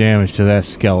points of damage to that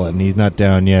skeleton. He's not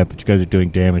down yet, but you guys are doing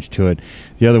damage to it.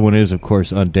 The other one is, of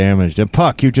course, undamaged. And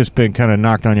Puck, you've just been kind of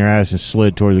knocked on your ass and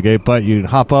slid towards the gate, but you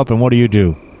hop up, and what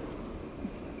do?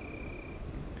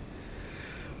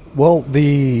 Well,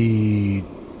 the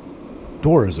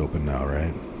door is open now,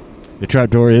 right? The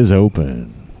trap door is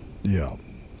open. Yeah.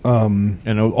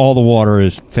 And all the water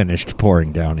is finished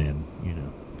pouring down in,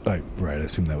 Right, I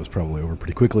assume that was probably over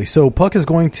pretty quickly. So Puck is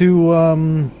going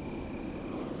to,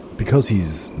 because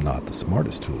he's not the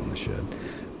smartest tool in the shed,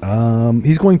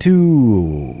 he's going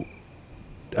to,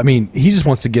 he just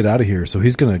wants to get out of here, so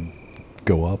he's going to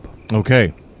go up.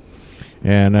 Okay.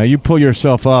 And you pull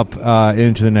yourself up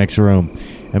into the next room.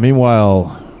 And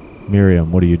meanwhile,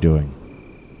 Miriam, what are you doing?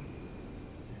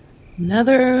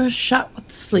 Another shot with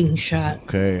the slingshot.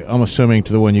 Okay, I'm assuming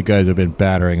to the one you guys have been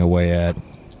battering away at.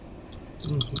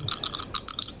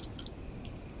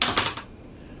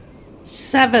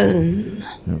 7.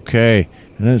 Okay,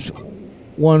 and there's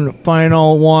one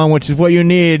final one, which is what you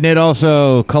need, and it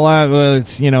also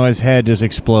collapses. His head just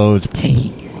explodes,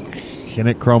 and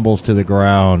it crumbles to the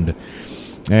ground.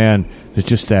 And there's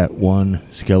just that one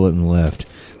skeleton left.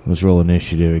 Let's roll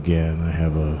initiative again. I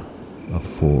have a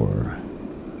 4.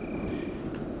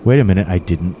 Wait a minute, I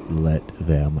didn't let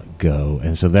them go.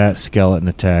 And so that skeleton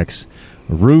attacks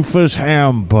Rufus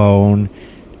Hambone.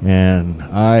 And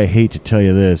I hate to tell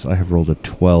you this, I have rolled a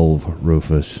 12,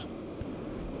 Rufus.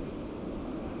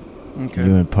 Okay.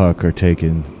 You and Puck are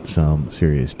taking some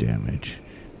serious damage.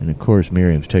 And of course,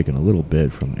 Miriam's taking a little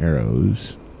bit from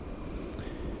arrows.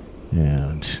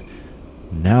 And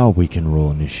now we can roll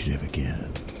initiative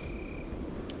again.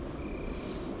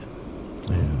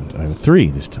 And I have a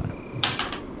 3 this time.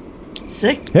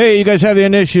 6. Hey, you guys have the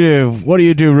initiative. What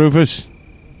do, Rufus?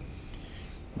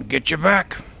 Get you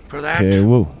back for that. Okay,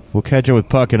 we'll catch up with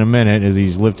Puck in a minute as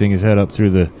he's lifting his head up through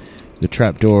the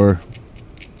trap door.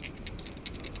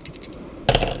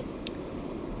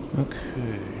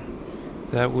 Okay.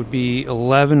 That would be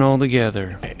 11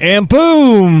 altogether. And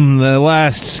boom! The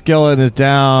last skeleton is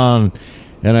down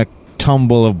in a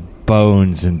tumble of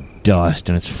bones and dust,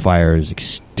 and its fire is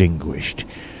extinguished.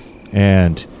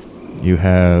 And you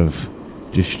have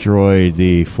destroyed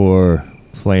the 4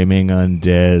 flaming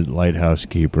undead lighthouse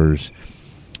keepers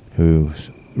whose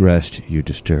rest you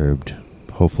disturbed.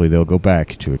 Hopefully they'll go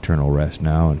back to eternal rest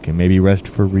now and can maybe rest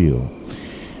for real.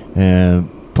 And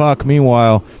Puck,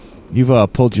 meanwhile,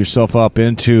 you've pulled yourself up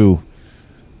into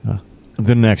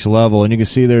the next level, and you can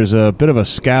see there's a bit of a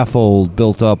scaffold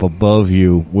built up above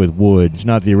you with wood. It's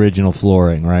not the original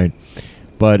flooring, right?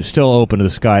 But it's still open to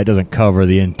the sky. It doesn't cover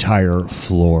the entire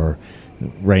floor.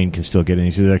 Rain can still get in.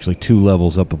 You see there's actually 2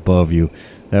 levels up above you.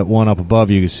 That one up above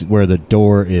you is where the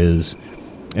door is,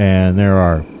 and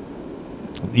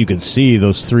you can see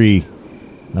those 3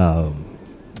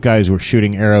 guys were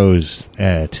shooting arrows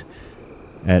at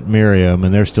Miriam,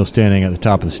 and they're still standing at the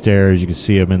top of the stairs. You can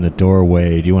see them in the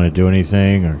doorway. Do you want to do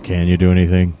anything, or can you do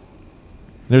anything?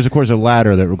 There's, of course, a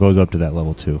ladder that goes up to that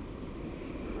level, too.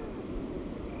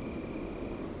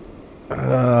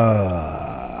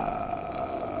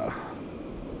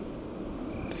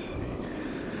 Let's see.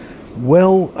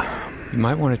 Well, you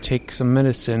might want to take some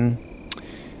medicine,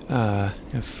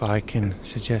 if I can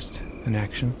suggest an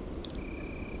action.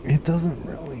 it doesn't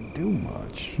really do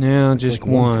much. No, It's just like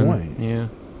one one. point. Yeah.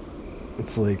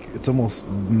 It's like it's almost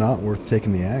not worth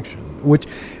taking the action. Which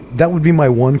that would be my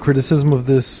one criticism of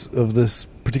this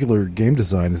particular game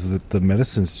design is that the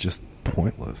medicine's just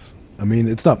pointless. I mean,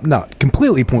 it's not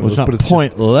completely pointless, Well, but it's it's not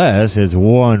pointless. It's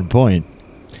 1 point.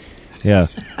 Yeah,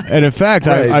 and in fact,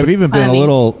 Right, I've but- even been a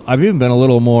little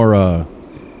more.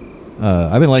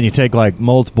 I've been letting you take like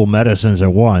multiple medicines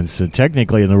at once. So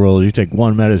technically, in the rules, you take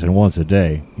one medicine once a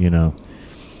day. You know.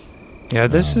 Yeah,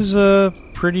 this is a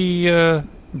pretty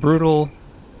brutal.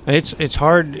 It's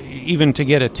hard even to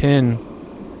get a 10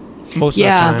 most of the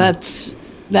Yeah, time.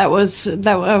 that was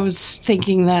I was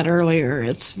thinking that earlier.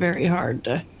 It's very hard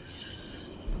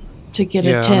to get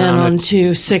Yeah, a 10 on a- on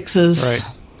 2 6s. Right.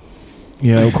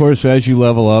 Yeah, of course, as you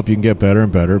level up, you can get better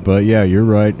and better. But yeah, you're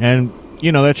right, and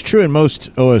you know that's true in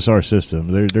most OSR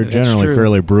systems. They're That's generally true.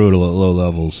 fairly brutal at low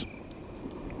levels.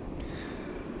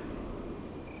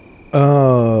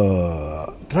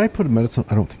 Did I put a medicine?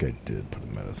 I don't think I did put a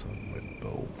medicine in my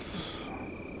belt.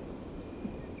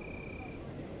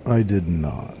 I did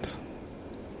not.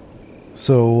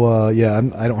 So yeah,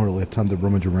 I don't really have time to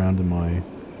rummage around in my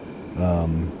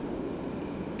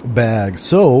bag.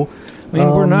 So I mean,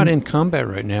 we're not in combat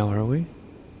right now, are we?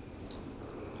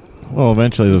 Well,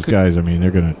 eventually, those guys. I mean,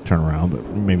 they're going to turn around, but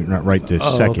maybe not right this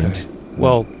second. Okay.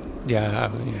 Well, yeah.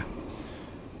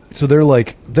 So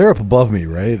they're up above me,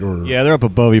 right? Or Yeah, they're up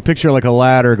above you. Picture like a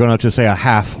ladder going up to, say, a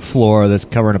half floor that's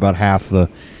covering about half the,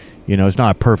 it's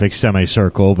not a perfect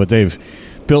semicircle, but they've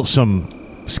built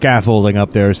some scaffolding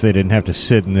up there so they didn't have to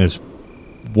sit in this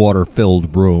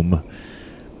water-filled room.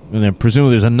 And then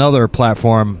presumably there's another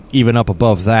platform even up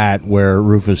above that where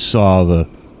Rufus saw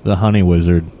the honey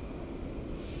wizard.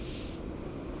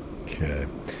 Okay.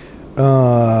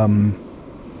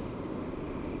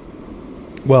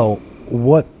 Well,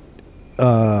 what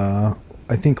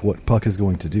I think what Puck is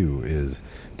going to do is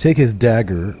take his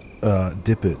dagger,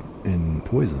 dip it in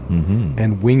poison,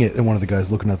 and wing it at one of the guys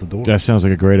looking out the door. That sounds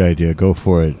like a great idea. Go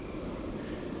for it.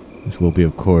 This will be,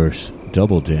 of course,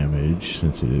 double damage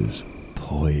since it is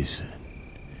poison.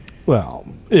 Well,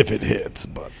 if it hits,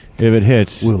 but If it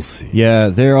hits, we'll see. Yeah,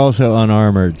 they're also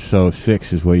unarmored, so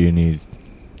 6 is what you need.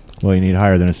 Well, you need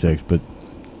higher than a 6, but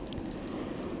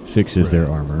 6 is their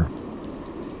armor.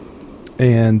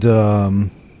 And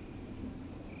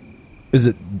is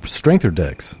it strength or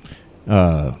dex?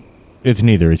 It's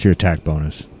neither. It's your attack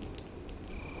bonus.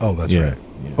 Oh, that's Yeah. right.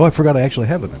 Oh, I forgot I actually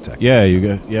have an attack. Yeah, you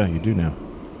do now.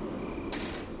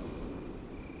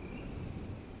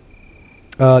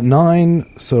 9.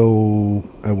 So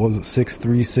what was it? 6,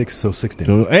 3, 6. So 6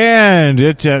 damage. So, and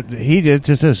it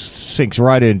just sinks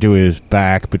right into his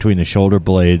back between the shoulder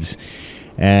blades,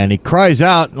 and he cries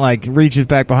out, like reaches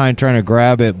back behind trying to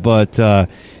grab it, but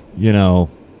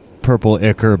purple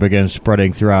ichor begins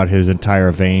spreading throughout his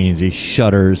entire veins. He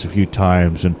shudders a few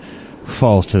times and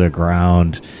falls to the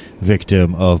ground,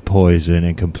 victim of poison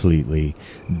and completely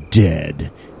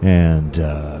dead. And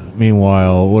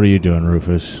meanwhile, what are you doing,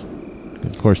 Rufus?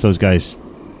 Of course, those guys,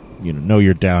 know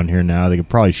you're down here now. They could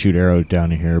probably shoot arrows down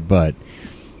here, but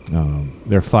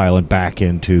they're filing back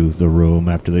into the room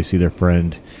after they see their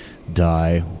friend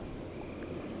die.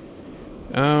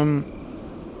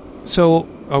 So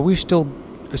are we still?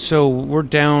 So we're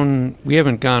down. We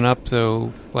haven't gone up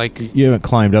though. Like You haven't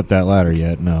climbed up that ladder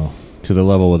yet, no, to the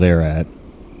level where they're at.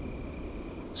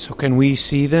 So can we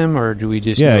see them, or do we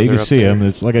just? Yeah, know you they're can up see there? them.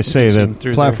 It's like I We say, can see the 'em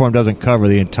through platform doesn't cover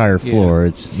the entire floor.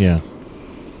 It's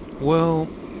Well,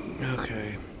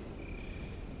 okay.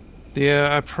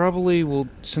 Yeah, I probably will.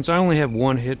 Since I only have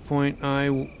 1 hit point, I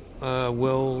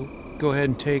will go ahead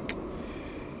and take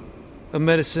a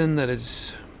medicine that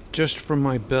is just from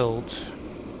my belt.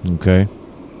 okay.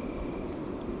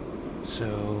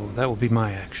 So that will be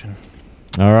my action.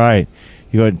 All right,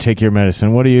 you go ahead and take your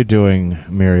medicine. What are you doing,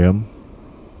 Miriam?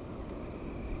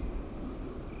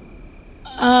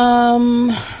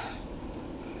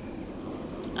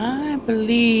 I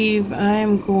believe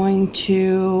I'm going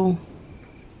to.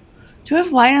 Do we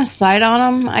have line of sight on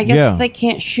them? I guess Yeah. if they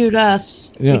can't shoot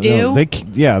us, Yeah, we do.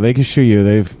 no, they can shoot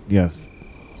you.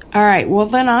 All right. Well,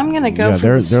 then I'm going to go. Yeah, for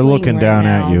they're the sling looking right down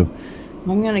now. at you.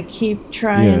 I'm going to keep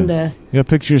trying to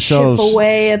picture chip yourselves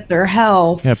away at their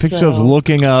health. Yeah, picture yourselves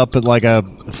looking up at like a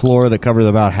floor that covers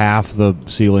about half the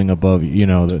ceiling above you. You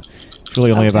know, it's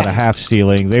really only about a half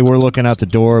ceiling. They were looking out the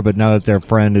door, but now that their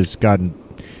friend has gotten,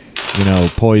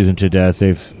 poisoned to death,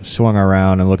 they've swung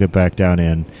around and look it back down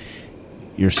in.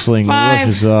 Your sling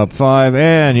rushes up. 5,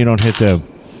 and you don't hit them.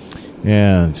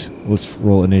 And let's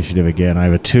roll initiative again. I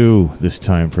have a 2 this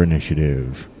time for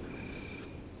initiative.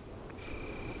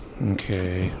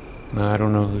 Okay. I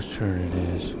don't know whose turn it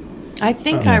is. I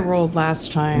think I rolled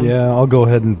last time. Yeah, I'll go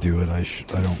ahead and do it. I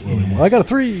don't really. I got a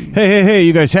 3. Hey!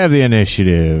 You guys have the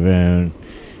initiative,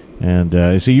 and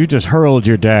so you just hurled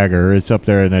your dagger. It's up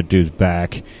there in that dude's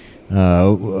back.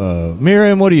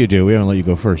 Miriam, what do you do? We haven't let you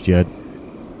go first yet.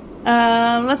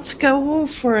 Let's go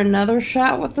for another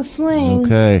shot with the sling.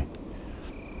 Okay.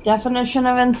 Definition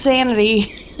of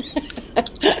insanity.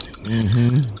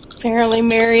 Apparently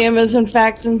Miriam is in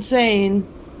fact insane.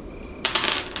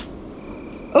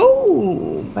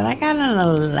 Oh, but I got an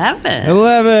 11.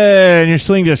 11! Your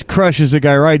sling just crushes the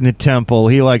guy right in the temple.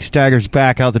 He, staggers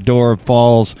back out the door and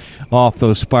falls off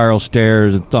those spiral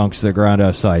stairs and thunks to the ground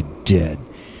outside dead.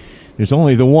 There's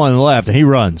only the one left, and he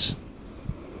runs.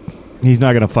 He's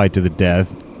not going to fight to the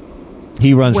death.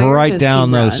 He runs right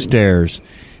down those stairs.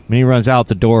 I mean, he runs out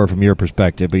the door from your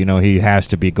perspective, but, he has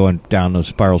to be going down those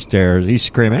spiral stairs. He's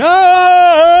screaming,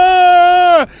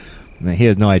 "Ah!" And he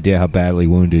has no idea how badly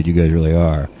wounded you guys really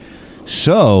are.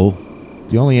 So,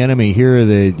 the only enemy here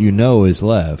that is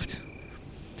left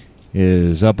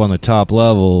is up on the top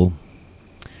level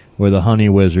where the honey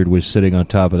wizard was sitting on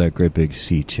top of that great big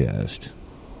sea chest.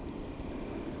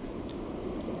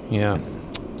 Yeah.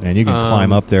 And you can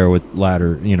climb up there with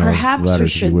ladders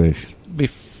if you wish.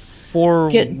 Before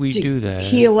we do that,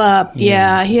 heal up.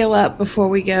 Yeah, heal up before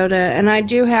we go to. And I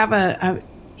do have I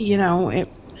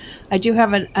do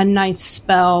have a nice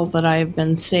spell that I've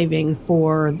been saving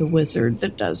for the wizard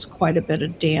that does quite a bit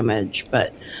of damage.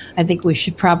 But I think we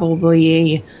should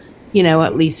probably,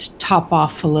 at least top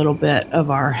off a little bit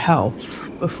of our health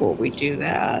before we do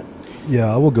that.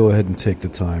 Yeah, I will go ahead and take the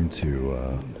time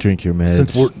to drink your meds.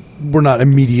 Since we're not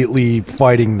immediately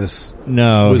fighting this.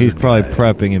 No, he's probably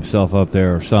prepping himself up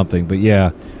there or something. But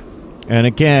yeah, and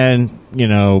again,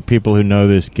 people who know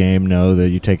this game know that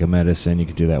you take a medicine. You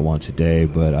can do that once a day,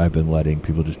 but I've been letting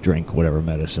people just drink whatever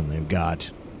medicine they've got.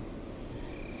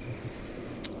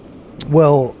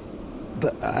 Well,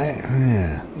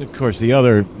 of course, the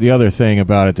other thing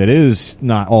about it that is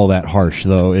not all that harsh,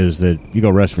 though, is that you go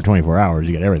rest for 24 hours,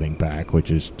 you get everything back, which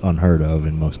is unheard of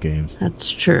in most games.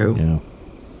 That's true.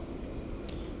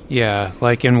 Yeah,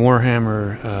 like in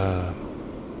Warhammer,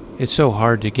 it's so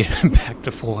hard to get back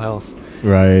to full health.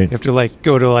 Right. You have to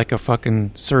go to a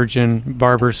fucking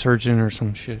barber surgeon or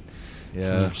some shit.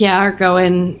 Yeah. Yeah, or go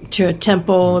into a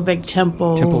temple, a big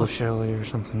temple. Temple of Shelley or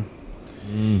something.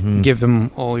 Mm-hmm. Give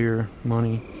them all your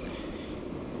money.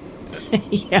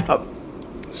 Yep.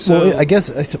 So, well, I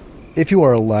guess if you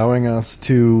are allowing us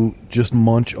to just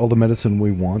munch all the medicine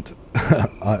we want,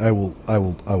 I will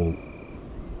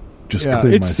just clear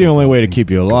myself. It's the only way to keep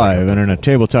you alive. And in a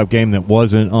tabletop game that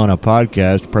wasn't on a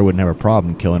podcast, probably wouldn't have a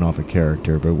problem killing off a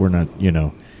character. But we're not, you'd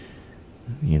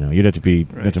have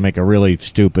to make a really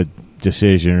stupid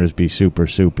decision or just be super,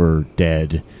 super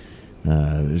dead.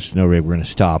 There's no way we're going to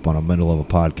stop on the middle of a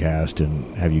podcast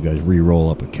and have you guys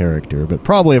re-roll up a character. But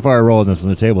probably if I were rolling this on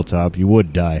the tabletop, you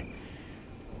would die.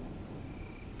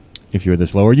 If you were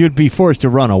this low. Or you'd be forced to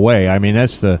run away. I mean,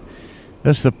 that's the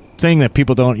thing that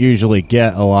people don't usually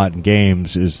get a lot in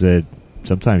games, is that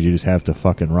sometimes you just have to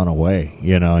fucking run away,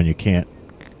 and you can't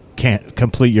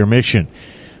complete your mission.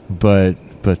 But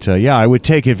yeah, I would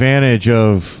take advantage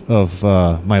of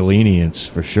my lenience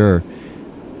for sure.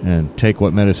 And take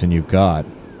what medicine you've got.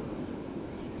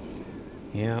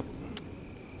 Yep.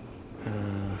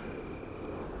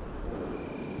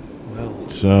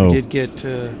 So we did get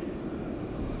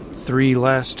 3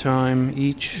 last time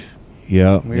each.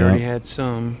 Yeah. We already had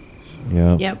some.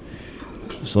 Yeah. Yep.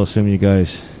 So assume you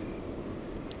guys,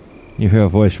 you hear a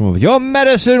voice from over. Your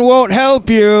medicine won't help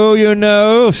you,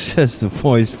 says the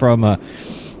voice from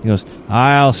he goes,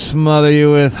 I'll smother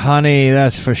you with honey,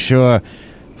 that's for sure.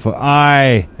 For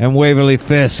I am Waverly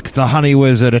Fisk, the honey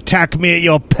wizard. Attack me at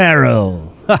your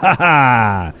peril. Ha ha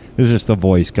ha! This is just the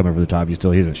voice coming from the top. He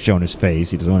hasn't shown his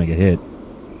face. He doesn't want to get hit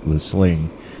with a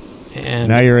sling. And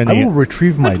now you're in the... I will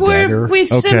retrieve my dagger. We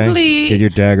simply get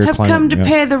your dagger, have come to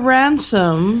pay the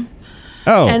ransom.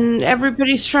 Oh. And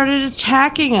everybody started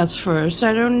attacking us first.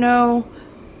 I don't know.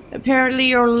 Apparently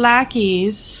your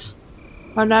lackeys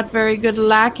are not very good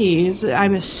lackeys.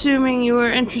 I'm assuming you were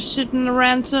interested in the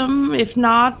ransom. If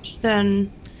not,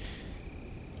 then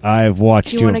I've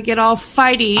watched You want to get all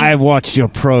fighty? I've watched you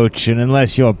approach, and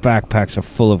unless your backpacks are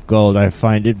full of gold, I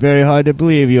find it very hard to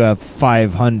believe you have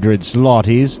 500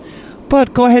 zlotys.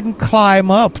 But go ahead and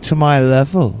climb up to my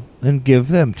level and give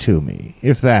them to me,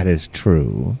 if that is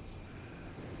true.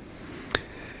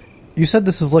 You said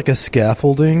this is like a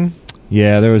scaffolding?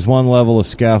 Yeah, there was one level of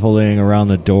scaffolding around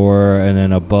the door, and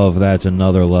then above that's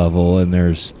another level, and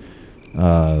there's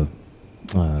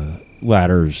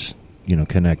ladders,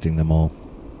 connecting them all.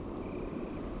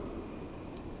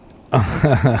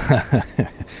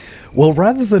 Well,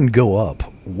 rather than go up,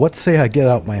 what say I get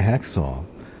out my hacksaw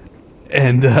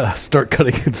and start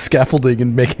cutting the scaffolding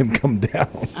and make him come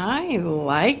down? I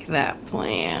like that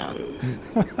plan.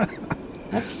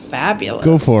 That's fabulous.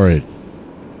 Go for it.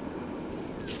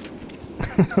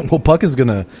 Well, Puck is going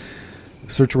to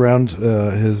search around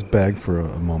his bag for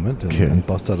a moment and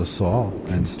bust out a saw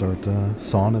and start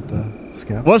sawing at the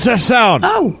scaffold. What's that sound?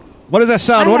 Oh. What is that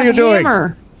sound? What are you doing?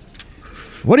 Hammer.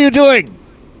 What are you doing?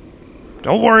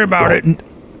 Don't worry about it.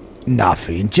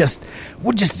 Nothing. Just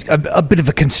a bit of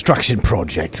a construction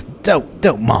project.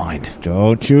 Don't mind.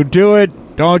 Don't you do it.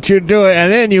 Don't you do it.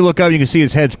 And then you look up, you can see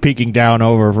his head's peeking down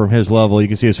over from his level. You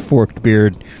can see his forked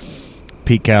beard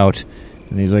peek out.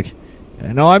 And he's like,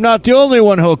 no, I'm not the only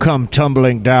one who'll come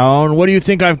tumbling down. What do you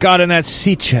think I've got in that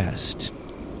sea chest?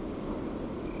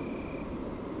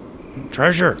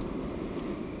 Treasure.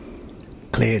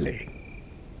 Clearly.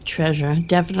 Treasure.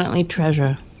 Definitely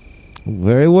treasure.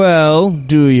 Very well.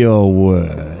 Do your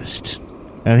worst.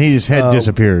 And his head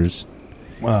disappears.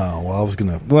 Oh, well, I was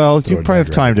going to... Well, you probably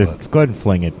have time to... Go ahead and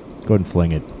fling it. I'm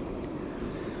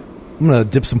going to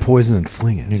dip some poison and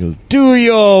fling it. And he goes, do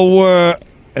your worst.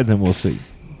 And then we'll see.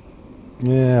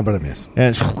 Yeah, but I miss.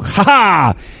 And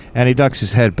ha! And he ducks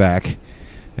his head back.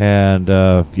 And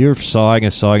you're sawing,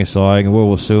 and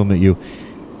we'll assume that you...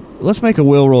 Let's make a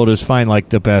will roll to find,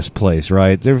 the best place,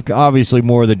 right? There's obviously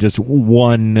more than just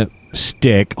one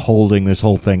stick holding this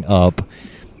whole thing up.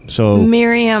 So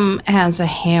Miriam has a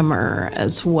hammer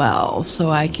as well,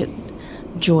 so I could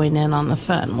join in on the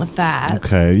fun with that.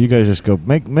 Okay, you guys just go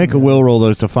make a will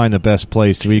roll to find the best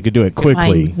place so you can do it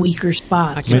quickly. Find weaker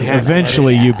spots.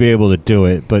 Eventually you'd be able to do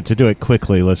it, but to do it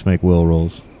quickly, let's make will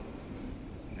rolls.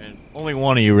 And only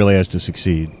one of you really has to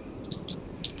succeed.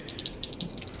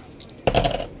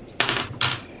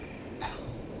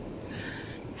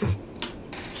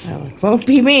 Well, it won't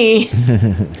be me.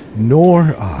 Nor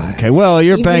I. Okay, well,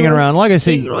 you're banging around. Like I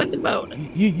say, With the boat.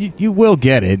 you will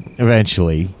get it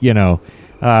eventually, and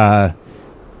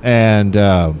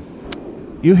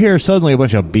you hear suddenly a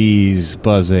bunch of bees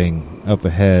buzzing up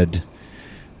ahead,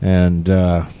 and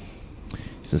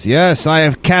he says, yes, I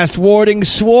have cast warding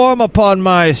swarm upon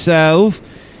myself.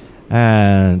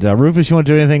 And Rufus, you want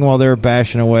to do anything while they're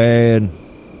bashing away? And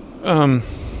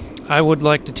I would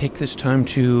like to take this time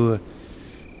to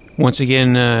once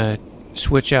again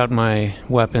switch out my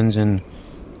weapons and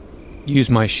use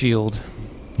my shield.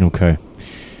 Okay.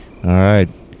 All right.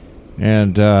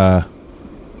 And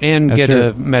get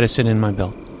a medicine in my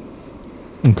belt.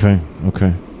 Okay.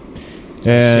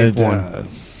 And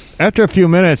after a few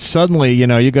minutes, suddenly,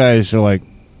 you guys are like,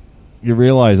 you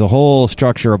realize the whole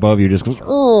structure above you just goes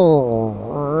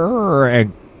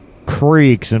and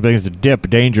creaks and begins to dip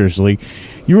dangerously.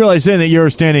 You realize then that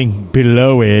you're standing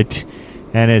below it,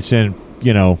 and it's in,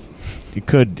 it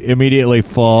could immediately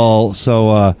fall,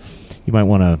 so you might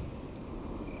want to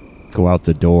go out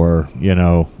the door,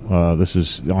 this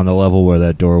is on the level where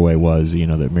that doorway was,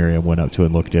 that Miriam went up to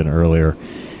and looked in earlier,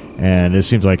 and it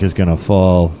seems like it's going to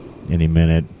fall any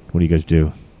minute. What do you guys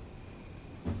do?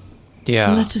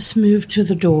 Yeah. Let us move to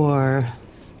the door.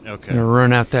 Okay. I'm gonna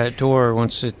run out that door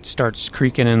once it starts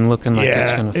creaking and looking like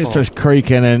it's going to fall. It starts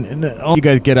creaking, and all you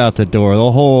guys get out the door.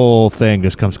 The whole thing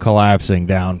just comes collapsing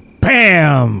down.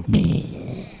 Bam!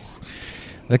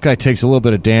 That guy takes a little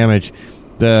bit of damage.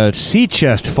 The sea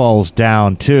chest falls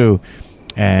down, too,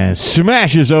 and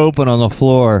smashes open on the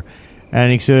floor.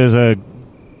 And he says,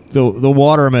 the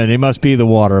waterman, he must be the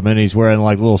waterman. He's wearing, a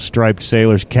little striped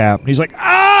sailor's cap. He's like,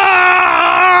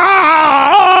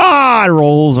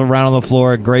 rolls around on the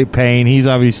floor in great pain. He's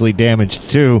obviously damaged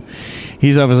too.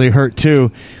 He's obviously hurt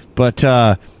too. But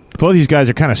both these guys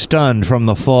are kind of stunned from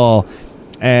the fall.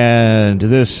 And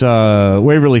this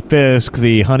Waverly Fisk,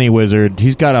 the honey wizard,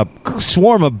 he's got a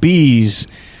swarm of bees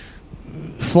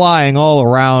flying all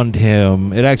around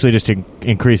him. It actually just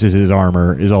increases his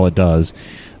armor, is all it does.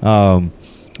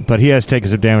 But he has taken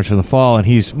some damage from the fall, and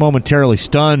he's momentarily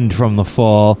stunned from the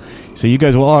fall. So you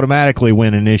guys will automatically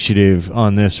win initiative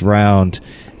on this round.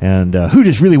 And who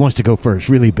just really wants to go first?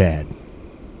 Really bad.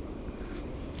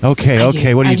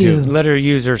 Okay. What do you do? Let her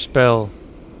use her spell.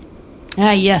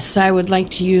 Yes, I would like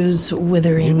to use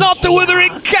Withering Not Chaos. the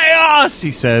withering chaos,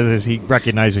 he says as he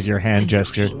recognizes your hand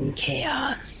gesture. Withering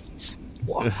Chaos.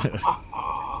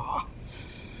 All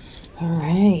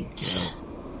right.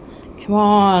 Come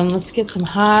on, let's get some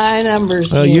high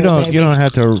numbers Well, here, you don't baby.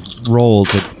 have to roll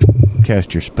to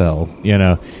cast your spell,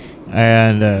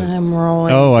 And I'm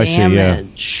rolling oh, I see, yeah.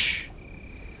 damage.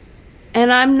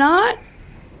 And I'm not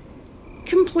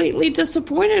completely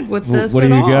disappointed with this what at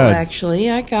do you all, got? actually.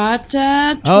 I got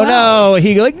 12. oh no,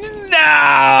 he like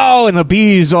no, and the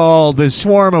bees the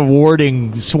swarm of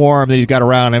warding swarm that he's got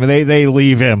around him, they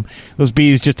leave him. Those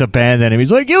bees just abandon him.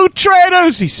 He's like, "You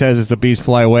traitors!" he says as the bees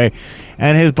fly away,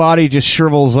 and his body just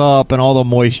shrivels up, and all the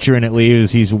moisture in it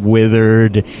leaves. He's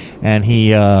withered, and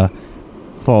he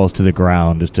falls to the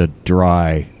ground, just a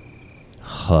dry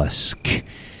husk.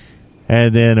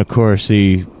 And then, of course,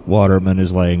 the waterman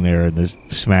is laying there in the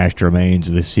smashed remains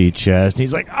of the sea chest. And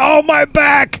he's like, "Oh, my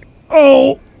back!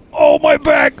 Oh, my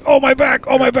back! Oh, my back!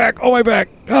 Oh, my back! Oh, my back!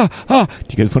 Do you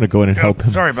guys want to go in and help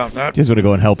him? Sorry about that. Do you guys want to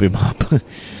go and help him up?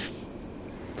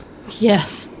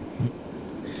 Yes.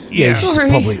 Yeah, just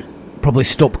Sorry. probably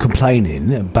stop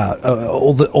complaining about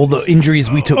all the injuries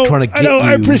we took trying to get you.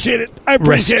 I appreciate it. I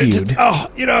appreciate rescued. it.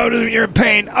 Oh, you're in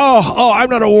pain. Oh, I'm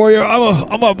not a warrior.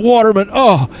 I'm a waterman.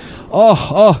 Oh.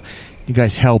 You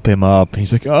guys help him up.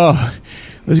 He's like, "Oh,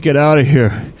 let's get out of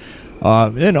here."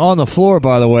 Then on the floor,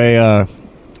 by the way,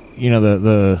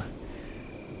 the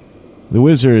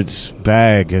wizard's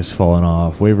bag has fallen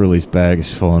off. Waverly's bag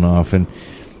has fallen off, and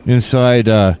inside,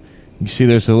 you see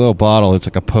there's a little bottle. It's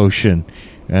like a potion,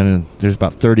 and there's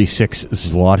about 36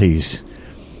 zlotys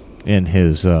in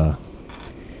his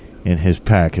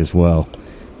pack as well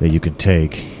that you can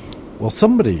take. Well,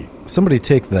 somebody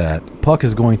take that. Puck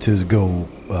is going to go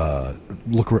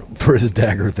look for his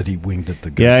dagger that he winged at the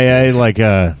ghost.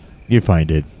 Yeah, you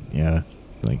find it. Yeah,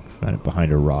 like find it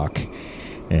behind a rock,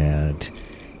 and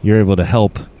you're able to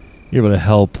help. You're able to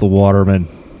help the waterman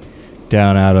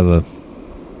down out of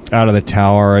the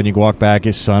tower, and you walk back.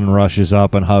 His son rushes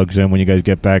up and hugs him when you guys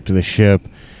get back to the ship.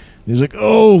 He's like,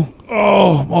 "Oh,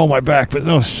 my back, but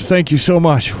no, thank you so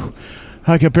much.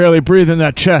 I can barely breathe in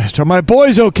that chest. Are my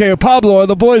boys okay? Or Pablo, are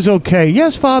the boys okay?"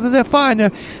 "Yes, Father, they're fine.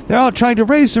 They're all trying to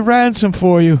raise the ransom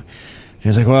for you."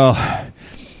 He's like, "Well,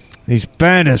 these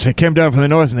bandits, they came down from the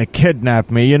north and they kidnapped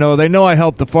me. They know I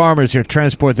helped the farmers here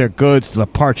transport their goods to the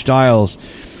parched isles.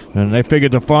 And they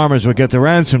figured the farmers would get the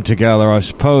ransom together, I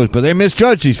suppose. But they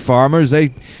misjudged these farmers.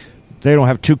 They don't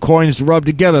have two coins to rub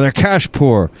together. They're cash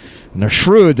poor. And they're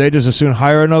shrewd. They just as soon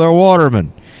hire another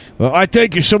waterman. Well, I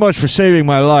thank you so much for saving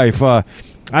my life. I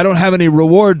don't have any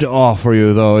reward to offer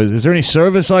you, though. Is there any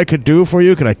service I could do for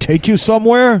you? Can I take you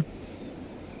somewhere?"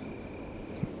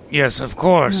 Yes, of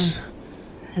course.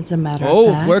 As a matter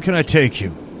of fact. Where can I take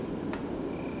you?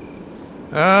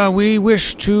 We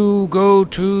wish to go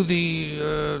to the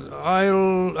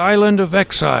island of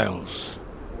exiles.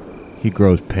 He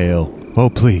grows pale. "Oh,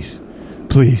 please.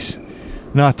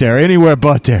 Not there. Anywhere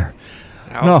but there.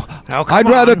 No, Now, come I'd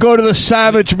rather on. go to the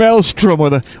savage maelstrom, or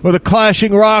the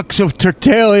clashing rocks of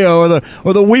Tertalia,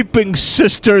 or the weeping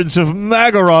cisterns of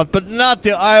Magaroth, but not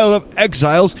the Isle of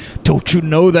Exiles. Don't you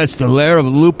know that's the lair of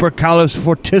Lupercalis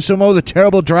Fortissimo, the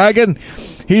terrible dragon?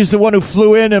 He's the one who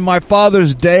flew in my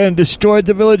father's day and destroyed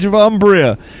the village of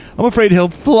Umbria. I'm afraid he'll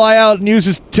fly out and use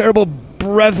his terrible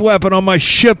breath weapon on my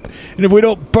ship, and if we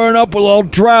don't burn up, we'll all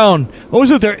drown. Oh,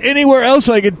 isn't there anywhere else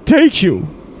I could take you?"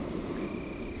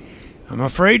 I'm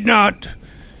afraid not.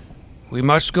 We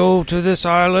must go to this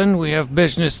island. We have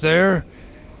business there.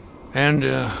 And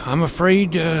I'm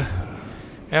afraid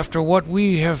after what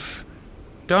we have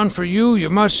done for you, you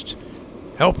must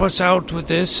help us out with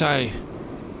this. I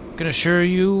can assure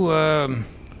you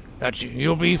that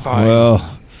you'll be fine.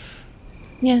 Well,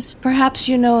 Yes, perhaps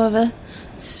you know of a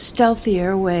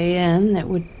stealthier way in that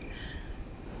would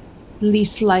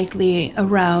least likely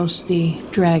arouse the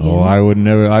dragon. I've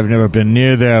never been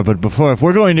near there, but if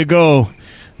we're going to go,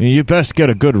 you best get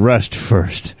a good rest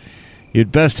first.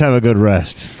 You'd best have a good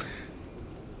rest.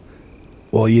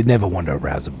 Well, you'd never want to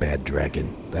arouse a bad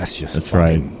dragon. That's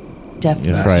right.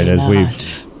 Definitely That's right. As not.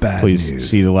 we've Bad please news.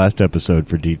 see the last episode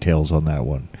for details on that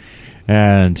one.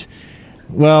 And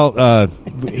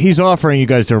he's offering you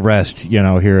guys to rest.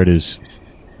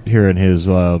 Here in his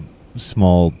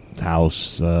small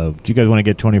house. Do you guys want to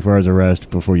get 24 hours of rest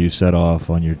before you set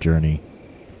off on your journey?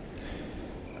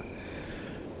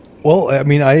 Well, I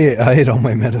mean, I ate all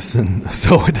my medicine,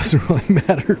 so it doesn't really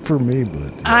matter for me.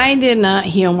 But I did not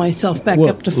heal myself back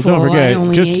up to full. Don't forget, I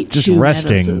only ate just two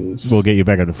resting medicines. will get you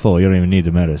back up to full. You don't even need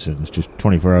the medicine. It's just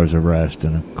 24 hours of rest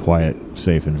in a quiet,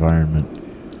 safe environment.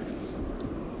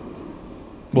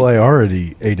 Well, I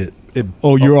already ate it.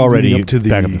 Oh, you're already up to the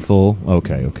back up to full?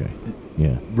 Okay.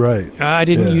 Yeah. right. I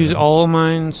didn't use all of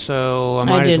mine, so I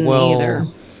might didn't as well either.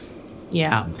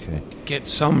 Yeah. Okay. get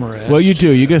some rest. Well, you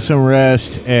do. You get some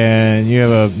rest, and you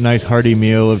have a nice hearty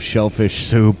meal of shellfish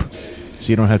soup, so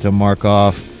you don't have to mark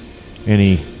off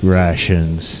any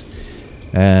rations.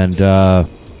 And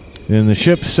then the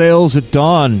ship sails at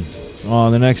dawn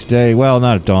on the next day. Well,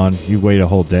 not at dawn. You wait a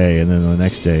whole day, and then the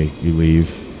next day you leave.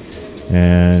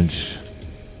 And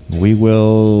we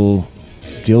will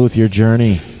deal with your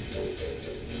journey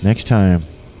next time.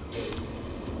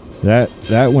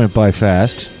 That went by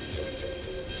fast.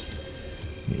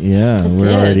 Yeah,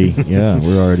 we're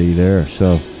already there.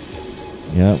 So,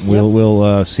 yeah,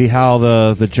 we'll see how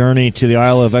the journey to the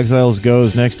Isle of Exiles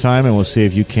goes next time, and we'll see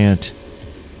if you can't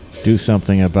do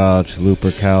something about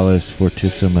Lupercalis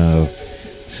Fortissimo.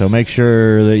 So make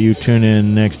sure that you tune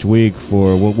in next week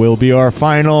for what will be our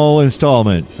final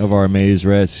installment of our Maze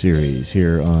Rats series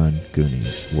here on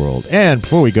Goonies World. And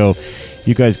before we go,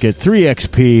 you guys get 3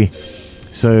 XP.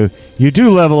 So you do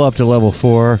level up to level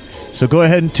 4. So go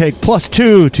ahead and take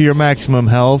 +2 to your maximum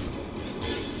health.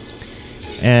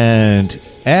 And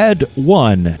add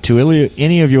 1 to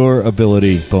any of your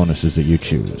ability bonuses that you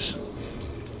choose.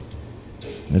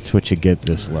 That's what you get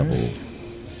this level.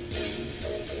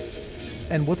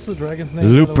 And what's the dragon's name?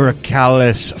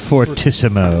 Lupercalis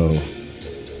Fortissimo.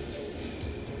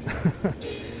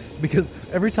 Because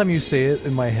every time you say it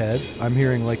in my head, I'm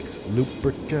hearing like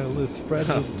Lupercalis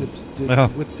fragile with the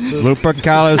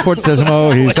Lupercalis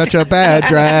Fortissimo. He's such a bad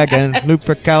dragon.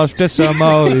 Lupercalis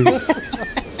Fortissimo.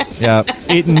 Yeah,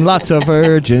 eating lots of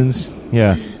virgins.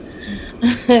 Yeah.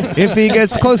 If he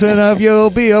gets close enough, you'll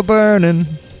be a burning.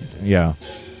 Yeah.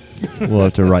 We'll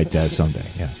have to write that someday.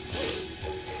 Yeah.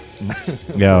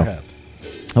 Yeah. Perhaps.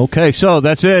 Okay, so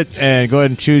that's it. And go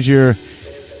ahead and choose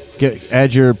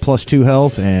add your +2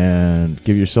 health and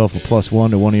give yourself a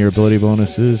 +1 to one of your ability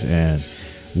bonuses. And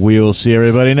we'll see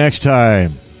everybody next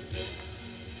time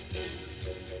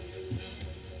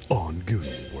On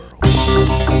Goonies World.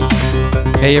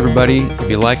 Hey everybody, if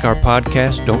you like our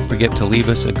podcast, don't forget to leave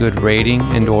us a good rating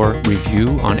and or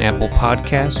review on Apple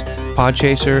Podcasts,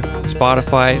 Podchaser,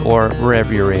 Spotify, or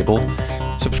wherever you're able.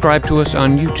 Subscribe to us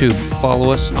on YouTube,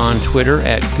 follow us on Twitter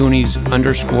at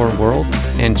Goonies_world,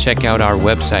 and check out our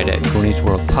website at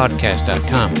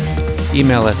GooniesWorldPodcast.com.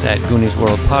 Email us at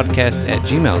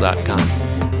GooniesWorldPodcast@gmail.com.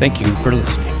 Thank you for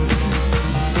listening.